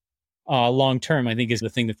up long term, I think is the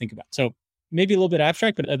thing to think about. So maybe a little bit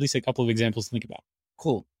abstract, but at least a couple of examples to think about.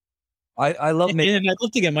 Cool. I love and I'd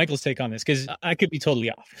love to get Michael's take on this because I could be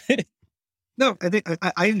totally off. No, I think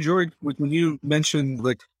I enjoyed when you mentioned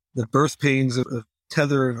like the birth pains of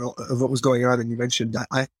Tether and of what was going on, and you mentioned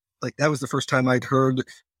that that was the first time I'd heard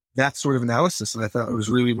that sort of analysis, and I thought it was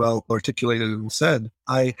really well articulated and said.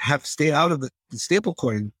 I have stayed out of the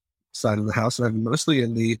stablecoin side of the house, and I'm mostly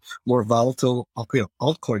in the more volatile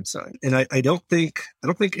altcoin side. And I don't think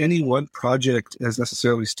any one project has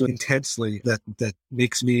necessarily stood intensely that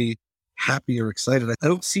makes me happy or excited. I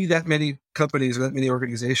don't see that many companies or that many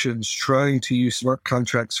organizations trying to use smart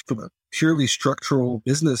contracts from a purely structural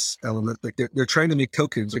business element. Like they're trying to make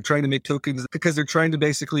tokens. They're trying to make tokens because they're trying to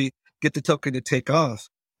basically get the token to take off.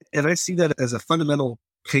 And I see that as a fundamental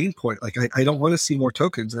pain point. Like I don't want to see more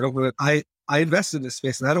tokens. I invest in this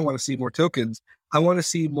space and I don't want to see more tokens. I want to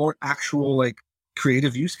see more actual like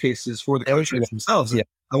creative use cases for the contracts themselves. Yeah.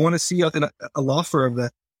 I want to see a law firm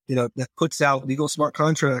that, that puts out legal smart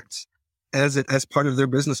contracts as part of their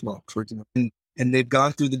business model, for example. And they've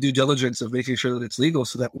gone through the due diligence of making sure that it's legal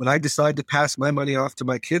so that when I decide to pass my money off to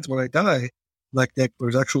my kids when I die, like that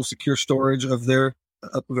there's actual secure storage of their,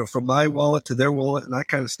 from my wallet to their wallet and that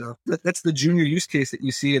kind of stuff. That's the junior use case that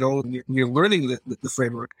you see at all. And you're learning the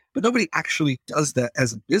framework, but nobody actually does that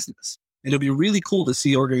as a business. And it'll be really cool to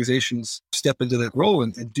see organizations step into that role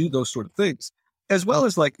and do those sort of things, as well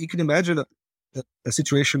as like, you can imagine a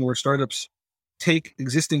situation where startups take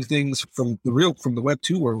existing things from the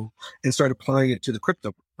Web2 world and start applying it to the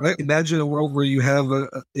crypto, right? Imagine a world where you have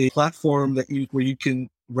a platform where you can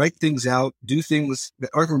write things out, do things that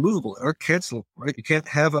aren't removable, aren't cancelable, right? You can't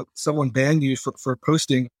have someone ban you for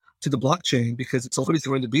posting to the blockchain because it's always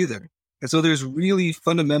going to be there. And so there's really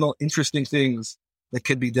fundamental, interesting things that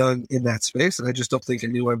can be done in that space. And I just don't think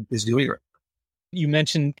anyone is doing it. You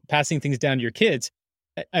mentioned passing things down to your kids.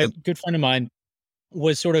 A good friend of mine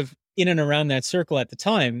was sort of in and around that circle at the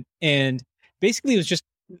time. And basically it was just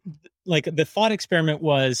like the thought experiment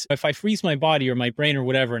was, if I freeze my body or my brain or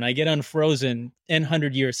whatever, and I get unfrozen N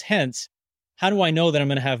 100 years hence, how do I know that I'm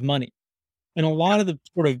going to have money? And a lot of the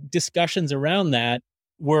sort of discussions around that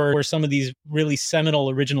were some of these really seminal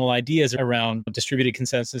original ideas around distributed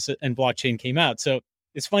consensus and blockchain came out. So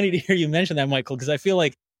it's funny to hear you mention that, Michael, because I feel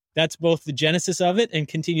like that's both the genesis of it and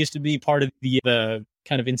continues to be part of the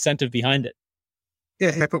kind of incentive behind it.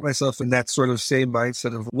 Yeah, I put myself in that sort of same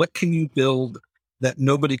mindset of what can you build that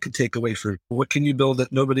nobody could take away from you? What can you build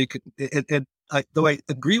that nobody could? Though I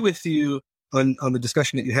agree with you on the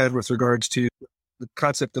discussion that you had with regards to the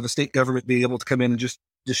concept of a state government being able to come in and just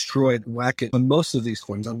destroy it and whack it on most of these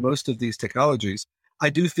coins, on most of these technologies,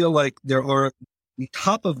 I do feel like there are the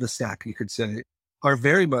top of the stack, you could say, are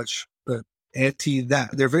very much anti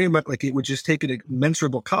that. They're very much like it would just take an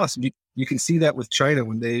immeasurable cost. You can see that with China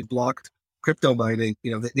when they blocked crypto mining.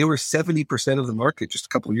 You know, they were 70% of the market just a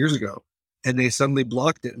couple of years ago, and they suddenly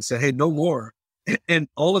blocked it and said, hey, no more. And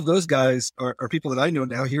all of those guys are people that I know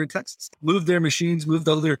now here in Texas, moved their machines, moved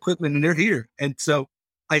all their equipment, and they're here. And so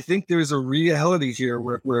I think there's a reality here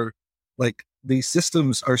where like these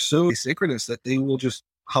systems are so asynchronous that they will just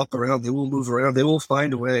hop around, they will move around, they will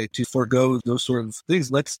find a way to forego those sort of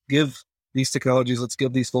things. Let's give these technologies, let's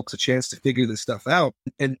give these folks a chance to figure this stuff out.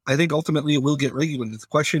 And I think ultimately it will get regulated. The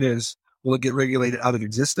question is, will it get regulated out of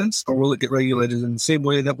existence, or will it get regulated in the same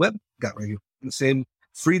way that web got regulated, in the same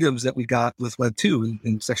freedoms that we got with Web 2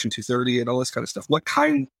 in Section 230 and all this kind of stuff? What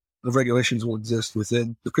kind of regulations will exist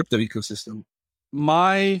within the crypto ecosystem?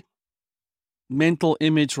 My mental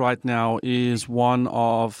image right now is one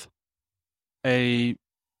of a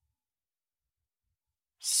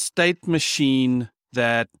state machine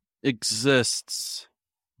that exists,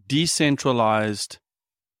 decentralized,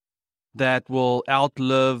 that will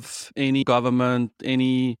outlive any government,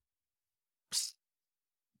 any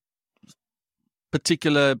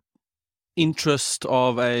particular interest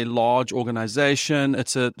of a large organization.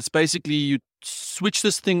 It's basically, you switch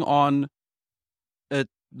this thing on, it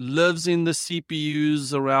lives in the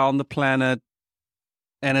CPUs around the planet,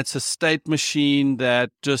 and it's a state machine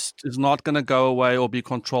that just is not going to go away or be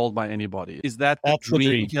controlled by anybody. Is that the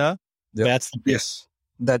dream here? Yep. That's Yes.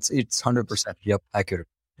 It's 100%. Yep. Accurate.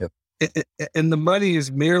 Yep. And the money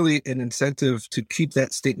is merely an incentive to keep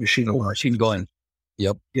that state machine alive. Machine going.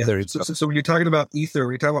 Yep. Yeah. There So when you're talking about Ether,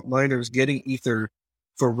 when you're talking about miners getting Ether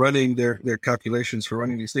for running their calculations, for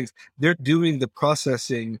running these things, they're doing the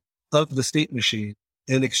processing of the state machine.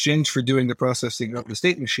 In exchange for doing the processing of the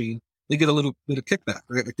state machine, they get a little bit of kickback,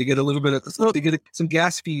 right? Like they get a little bit of, they get some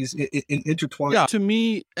gas fees intertwined. Yeah, to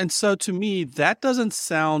me, that doesn't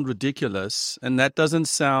sound ridiculous. And that doesn't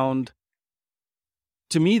sound,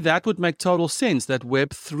 to me, that would make total sense that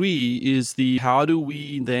Web3 is how do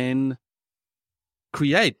we then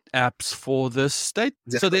create apps for this state?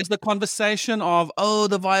 Exactly. So there's the conversation of,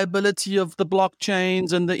 the viability of the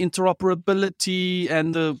blockchains and the interoperability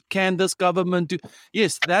and can this government do?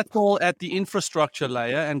 Yes, that's all at the infrastructure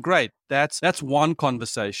layer, and great. That's one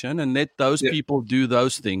conversation, and let those people do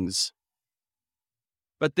those things.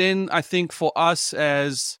 But then I think for us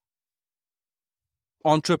as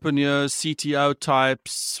entrepreneurs, CTO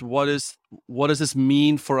types, what does this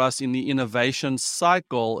mean for us in the innovation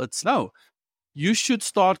cycle? It's no. You should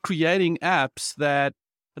start creating apps that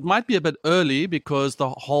it might be a bit early because the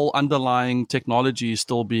whole underlying technology is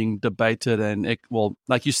still being debated. And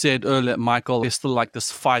like you said earlier, Michael, there's still like this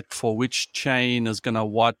fight for which chain is going to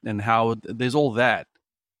what and how. There's all that.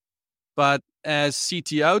 But as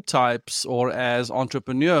CTO types or as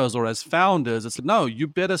entrepreneurs or as founders, it's no, you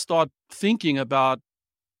better start thinking about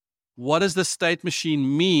what does the state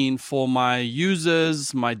machine mean for my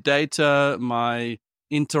users, my data, my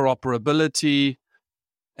interoperability,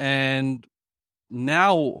 and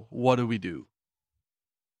now what do we do?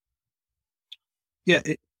 Yeah,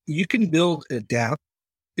 you can build a dApp.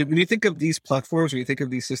 When you think of these platforms, when you think of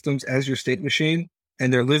these systems as your state machine,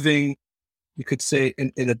 and they're living, you could say,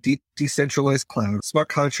 in a decentralized cloud, smart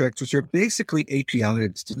contracts, which are basically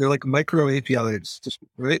APIs. They're like micro APIs,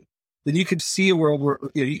 right? Then you could see a world where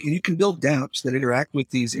you can build dApps that interact with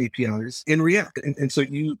these APIs in React. And so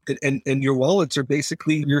and your wallets are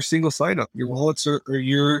basically your single sign-up. Your wallets are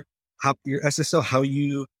your SSL, how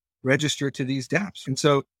you register to these dApps. And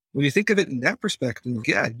so when you think of it in that perspective,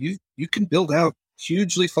 you can build out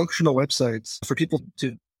hugely functional websites for people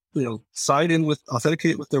to sign in with,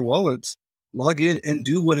 authenticate with their wallets, log in and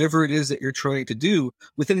do whatever it is that you're trying to do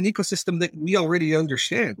within an ecosystem that we already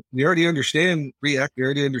understand. We already understand React. We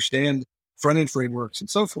already understand front-end frameworks and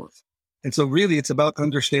so forth. And so really it's about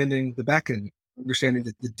understanding the back end. understanding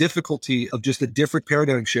the difficulty of just a different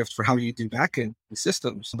paradigm shift for how you do backend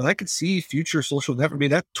systems. But I could see future social network. I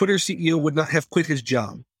mean, that Twitter CEO would not have quit his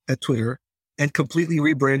job at Twitter and completely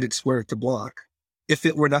rebranded Square to Block if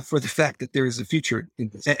it were not for the fact that there is a future in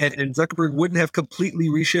this. And Zuckerberg wouldn't have completely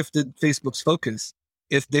reshifted Facebook's focus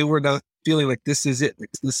if they were not feeling like this is it. Like,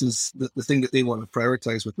 this is the thing that they want to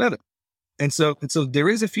prioritize with Meta. And so there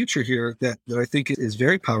is a future here that I think is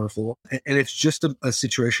very powerful. And it's just a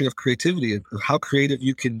situation of creativity, of how creative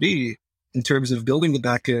you can be in terms of building the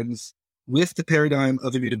backends with the paradigm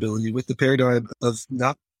of immutability, with the paradigm of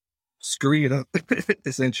not screwing it up,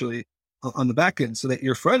 essentially, on the back end, so that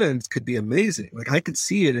your front ends could be amazing. Like, I could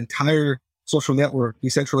see an entire social network,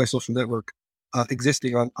 decentralized social network,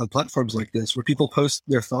 existing on platforms like this, where people post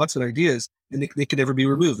their thoughts and ideas, and they can never be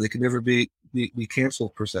removed. They can never be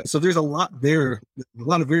canceled, per se. So there's a lot there, a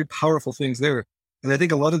lot of very powerful things there. And I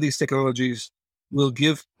think a lot of these technologies will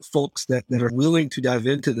give folks that are willing to dive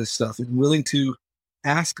into this stuff and willing to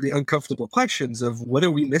ask the uncomfortable questions of, what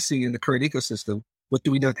are we missing in the current ecosystem? What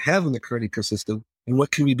do we not have in the current ecosystem? And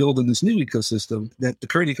what can we build in this new ecosystem that the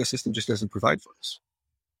current ecosystem just doesn't provide for us?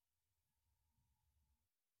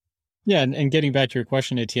 Yeah. And getting back to your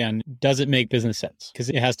question, Etienne, does it make business sense? Because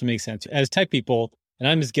it has to make sense. As tech people, and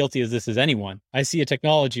I'm as guilty as this as anyone, I see a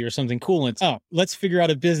technology or something cool and it's, let's figure out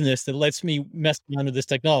a business that lets me mess around with this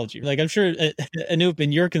technology. Like, I'm sure, Anoop,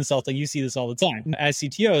 in your consulting, you see this all the time. As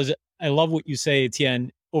CTOs, I love what you say,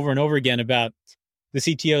 Etienne, over and over again about the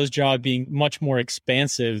CTO's job being much more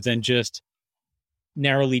expansive than just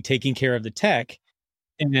narrowly taking care of the tech.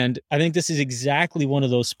 And I think this is exactly one of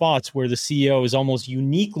those spots where the CEO is almost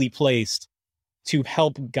uniquely placed to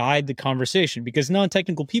help guide the conversation, because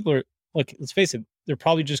non-technical people are, look, let's face it, they're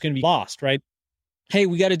probably just going to be lost, right? Hey,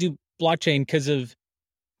 we got to do blockchain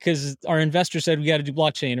because our investor said we got to do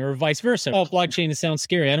blockchain, or vice versa. Oh, blockchain sounds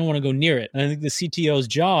scary. I don't want to go near it. And I think the CTO's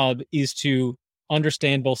job is to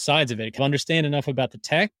understand both sides of it, understand enough about the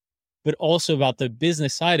tech, but also about the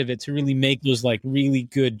business side of it to really make those like really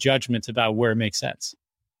good judgments about where it makes sense.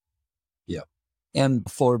 Yeah. And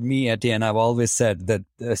for me, Etienne, I've always said that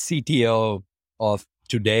the CTO of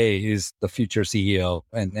today is the future CEO.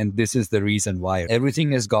 And this is the reason why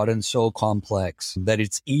everything has gotten so complex that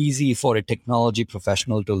it's easy for a technology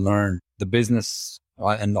professional to learn the business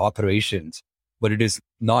and operations, but it is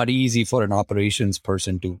not easy for an operations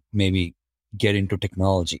person to maybe get into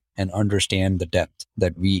technology and understand the depth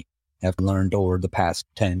that we have learned over the past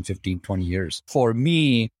 10, 15, 20 years. For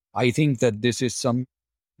me, I think that this is some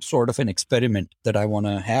sort of an experiment that I want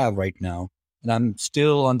to have right now. And I'm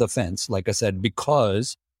still on the fence, like I said,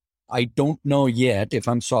 because I don't know yet if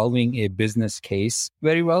I'm solving a business case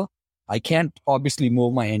very well. I can't obviously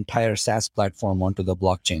move my entire SaaS platform onto the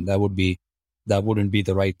blockchain. That wouldn't be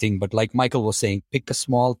the right thing. But like Michael was saying, pick a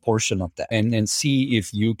small portion of that and see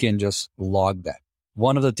if you can just log that.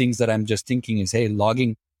 One of the things that I'm just thinking is, hey,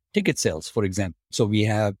 logging ticket sales, for example. So we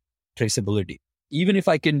have traceability. Even if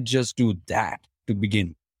I can just do that to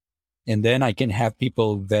begin, and then I can have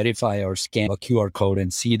people verify or scan a QR code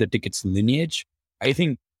and see the ticket's lineage, I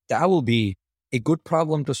think that will be a good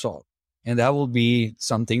problem to solve. And that will be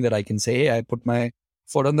something that I can say, hey, I put my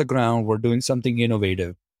foot on the ground. We're doing something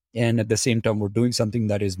innovative. And at the same time, we're doing something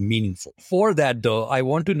that is meaningful. For that, though, I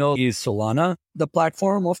want to know, is Solana the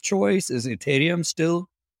platform of choice? Is Ethereum still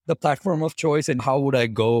the platform of choice? And how would I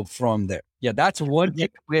go from there? Yeah, that's one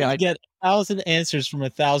way I get 1,000 answers from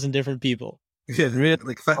 1,000 different people. Yeah, really.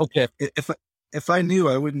 Like, if I knew,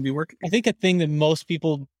 I wouldn't be working. I think a thing that most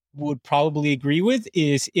people would probably agree with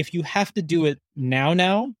is, if you have to do it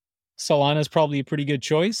now, Solana is probably a pretty good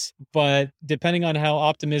choice. But depending on how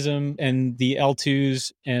Optimism and the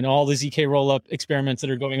L2s and all the ZK rollup experiments that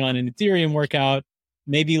are going on in Ethereum work out,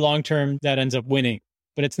 maybe long-term that ends up winning.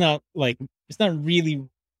 But it's not really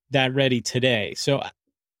that ready today. So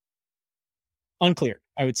unclear,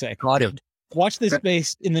 I would say. Got it. Watch this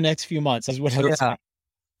space in the next few months is what I would say.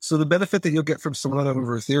 So the benefit that you'll get from Solana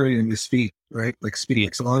over Ethereum is speed, right? Like speed.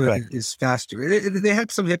 Like Solana is faster. They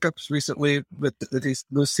had some hiccups recently, but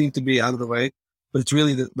those seem to be out of the way. But it's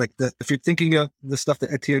really if you're thinking of the stuff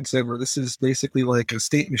that Etienne said, where this is basically like a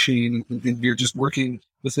state machine and you're just working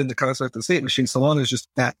within the concept of the state machine, Solana is just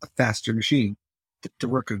a faster machine to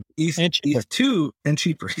work on. ETH2 and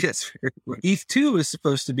cheaper. Yes. ETH2 is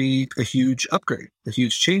supposed to be a huge upgrade, a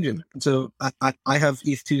huge change in it. And so I have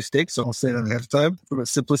ETH2 staked, so I'll say that ahead of time. From a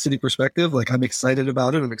simplicity perspective, like, I'm excited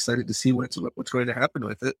about it. I'm excited to see what's going to happen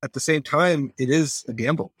with it. At the same time, it is a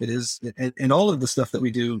gamble. It is, and all of the stuff that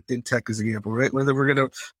we do in tech is a gamble, right? Whether we're going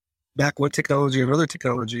to back one technology or another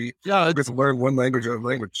technology, we're going to learn one language or another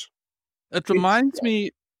language. It reminds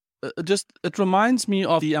me it reminds me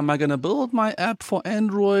of am I going to build my app for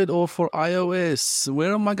Android or for iOS?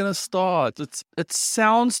 Where am I going to start? It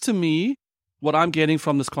sounds to me, what I'm getting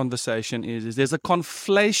from this conversation is there's a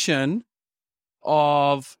conflation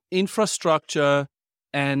of infrastructure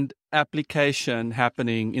and application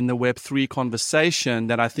happening in the Web3 conversation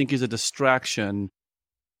that I think is a distraction.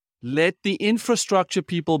 Let the infrastructure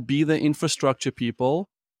people be the infrastructure people.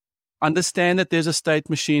 Understand that there's a state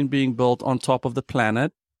machine being built on top of the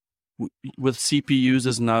planet with CPUs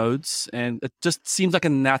as nodes, and it just seems like a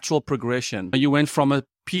natural progression. You went from a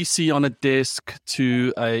PC on a desk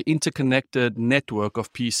to an interconnected network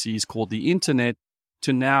of PCs called the internet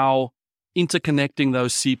to now interconnecting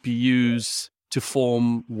those CPUs to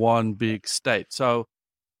form one big state. So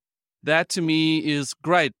that to me is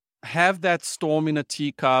great. Have that storm in a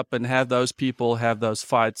teacup and have those people have those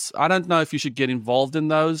fights. I don't know if you should get involved in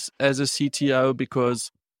those as a CTO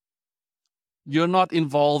because you're not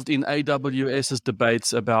involved in AWS's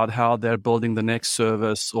debates about how they're building the next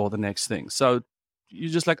service or the next thing. So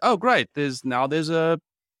you're just like, oh, great. There's a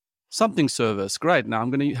something service. Great. Now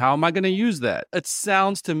how am I going to use that? It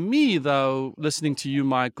sounds to me, though, listening to you,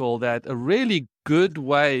 Michael, that a really good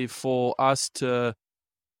way for us to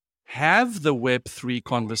have the Web3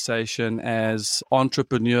 conversation as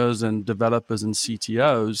entrepreneurs and developers and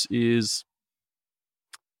CTOs is,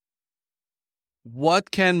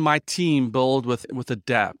 what can my team build with a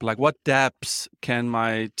dApp? Like, what dApps can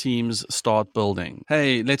my teams start building?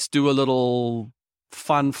 Hey, let's do a little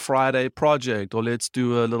fun Friday project, or let's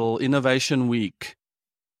do a little innovation week.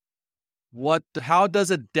 How does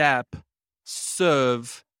a dApp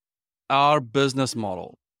serve our business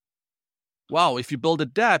model? Wow, if you build a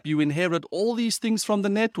dApp, you inherit all these things from the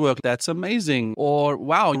network. That's amazing. Or,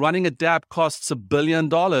 wow, running a dApp costs $1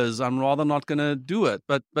 billion. I'm rather not going to do it.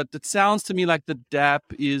 But it sounds to me like the dApp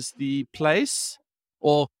is the place.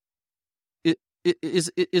 Or is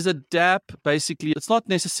a dApp basically, it's not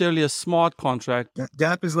necessarily a smart contract.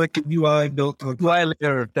 dApp is like a UI built on UI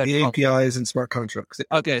layer, the APIs and smart contracts.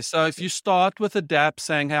 Okay, so if you start with a dApp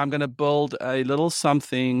saying, hey, I'm going to build a little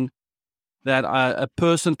something that a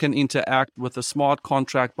person can interact with a smart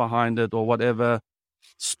contract behind it or whatever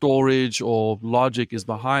storage or logic is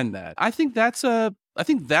behind that. I think that's an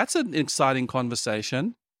exciting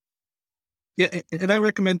conversation. Yeah, and I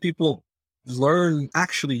recommend people learn,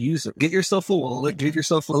 actually use it. Get yourself a wallet, get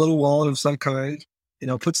yourself a little wallet of some kind,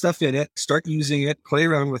 put stuff in it, start using it, play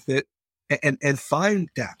around with it, and find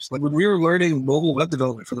dApps. Like when we were learning mobile web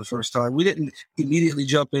development for the first time, we didn't immediately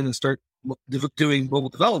jump in and start doing mobile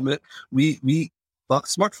development. We bought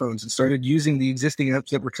smartphones and started using the existing apps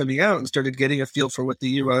that were coming out and started getting a feel for what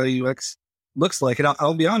the UI UX looks like. And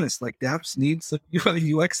I'll be honest, like dApps needs some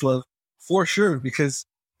UI UX love for sure, because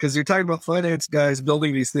you're talking about finance guys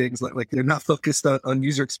building these things like they're not focused on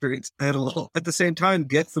user experience at all. At the same time,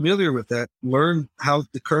 get familiar with that. Learn how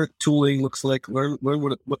the current tooling looks like. Learn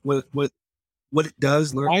what it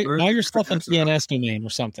does. Buy yourself an DNS domain or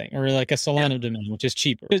something, or like a Solana domain, which is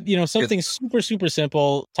cheaper. Something super, super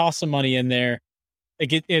simple. Toss some money in there.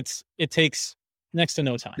 It takes next to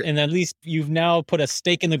no time, and at least you've now put a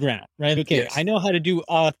stake in the ground, right? Okay, yes. I know how to do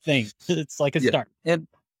a thing. It's like a start. And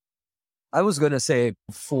I was going to say,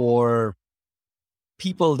 for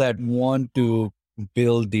people that want to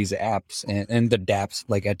build these apps and the dApps,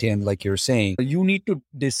 like at the end, like you're saying, you need to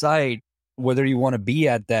decide whether you want to be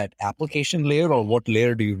at that application layer or what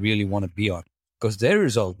layer do you really want to be on. Because there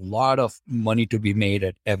is a lot of money to be made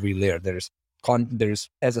at every layer. There's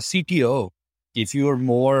as a CTO, if you're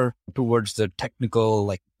more towards the technical,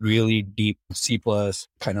 like really deep C+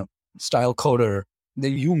 kind of style coder,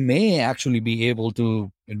 then you may actually be able to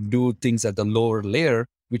do things at the lower layer,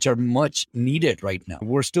 which are much needed right now.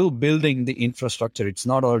 We're still building the infrastructure. It's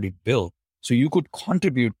not already built. So you could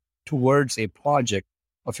contribute towards a project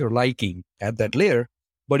of your liking at that layer.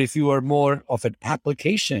 But if you are more of an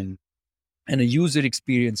application and a user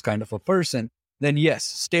experience kind of a person, then yes,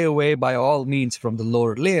 stay away by all means from the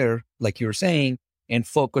lower layer, like you're saying, and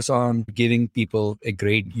focus on giving people a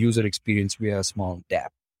great user experience via a small dApp.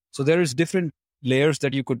 So there is different layers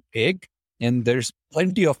that you could pick, and there's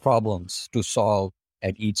plenty of problems to solve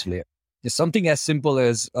at each layer. There's something as simple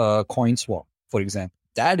as coin swap, for example.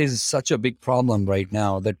 That is such a big problem right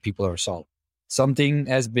now that people are solving. Something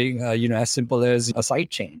as big, as simple as a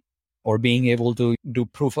sidechain, or being able to do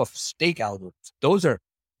proof of stake algorithms. Those are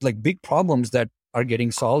like big problems that are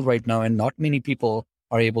getting solved right now, and not many people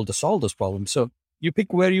are able to solve those problems. So you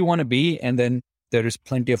pick where you want to be, and then there is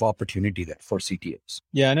plenty of opportunity there for CTOs.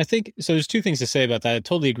 Yeah, and I think, so there's two things to say about that. I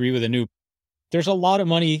totally agree with Anoop. There's a lot of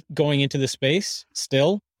money going into the space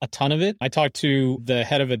still, a ton of it. I talked to the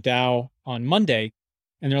head of a DAO on Monday,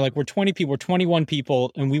 and they're like, we're 20 people, we're 21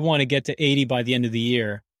 people, and we want to get to 80 by the end of the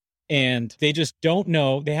year. And they just don't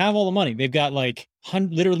know. They have all the money. They've got like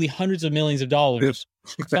literally hundreds of millions of dollars.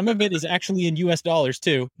 Some of it is actually in US dollars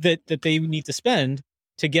too, that they need to spend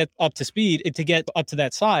to get up to speed, to get up to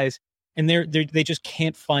that size. And they just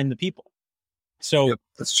can't find the people. So Yep,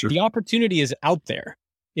 that's true. The opportunity is out there.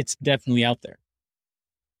 It's definitely out there.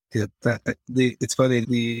 Yeah, it's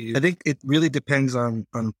funny. I think it really depends on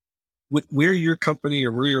where your company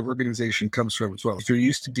or where your organization comes from as well. If you're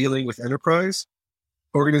used to dealing with enterprise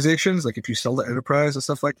organizations, like if you sell to enterprise and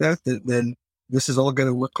stuff like that, then this is all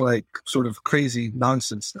going to look like sort of crazy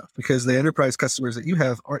nonsense stuff, because the enterprise customers that you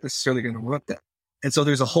have aren't necessarily going to want that. And so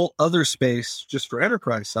there's a whole other space just for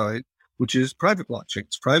enterprise side, which is private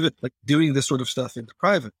blockchains, private, like doing this sort of stuff into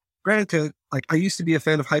private. Granted, like I used to be a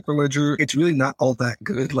fan of Hyperledger. It's really not all that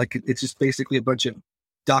good. Like it's just basically a bunch of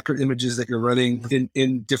Docker images that you're running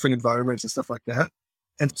in different environments and stuff like that.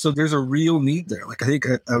 And so there's a real need there. Like I think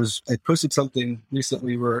I posted something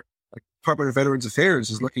recently where like Department of Veterans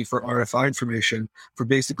Affairs is looking for RFI information for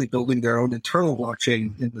basically building their own internal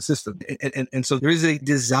blockchain in the system. And so there is a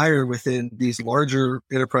desire within these larger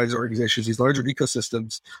enterprise organizations, these larger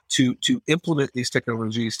ecosystems to implement these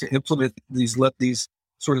technologies, to implement these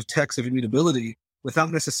sort of techs of immutability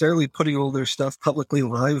without necessarily putting all their stuff publicly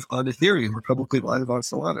live on Ethereum or publicly live on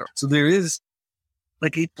Solana. So there is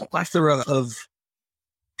like a plethora of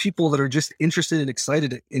people that are just interested and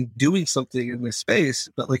excited in doing something in this space,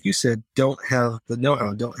 but like you said, don't have the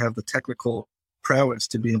know-how, don't have the technical prowess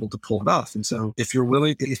to be able to pull it off. And so if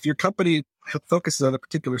your company focuses on a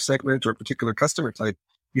particular segment or a particular customer type,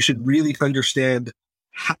 you should really understand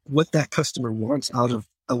what that customer wants out of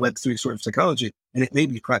a Web3 sort of technology. And it may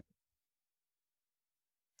be private.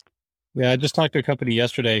 Yeah, I just talked to a company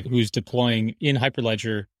yesterday who's deploying in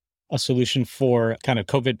Hyperledger a solution for kind of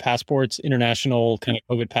COVID passports, international kind of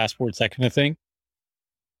COVID passports, that kind of thing.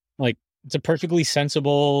 Like, it's a perfectly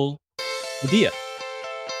sensible idea.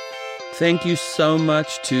 Thank you so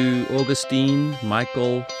much to Augustine,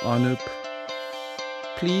 Michael, Anup.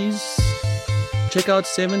 Please check out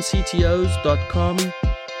 7ctos.com.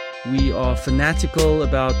 We are fanatical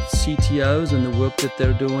about CTOs and the work that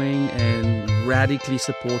they're doing and radically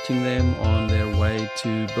supporting them on their way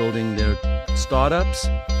to building their startups.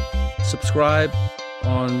 Subscribe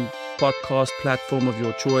on podcast platform of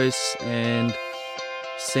your choice and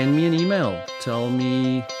send me an email. Tell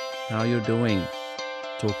me how you're doing.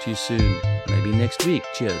 Talk to you soon. Maybe next week.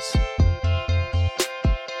 Cheers.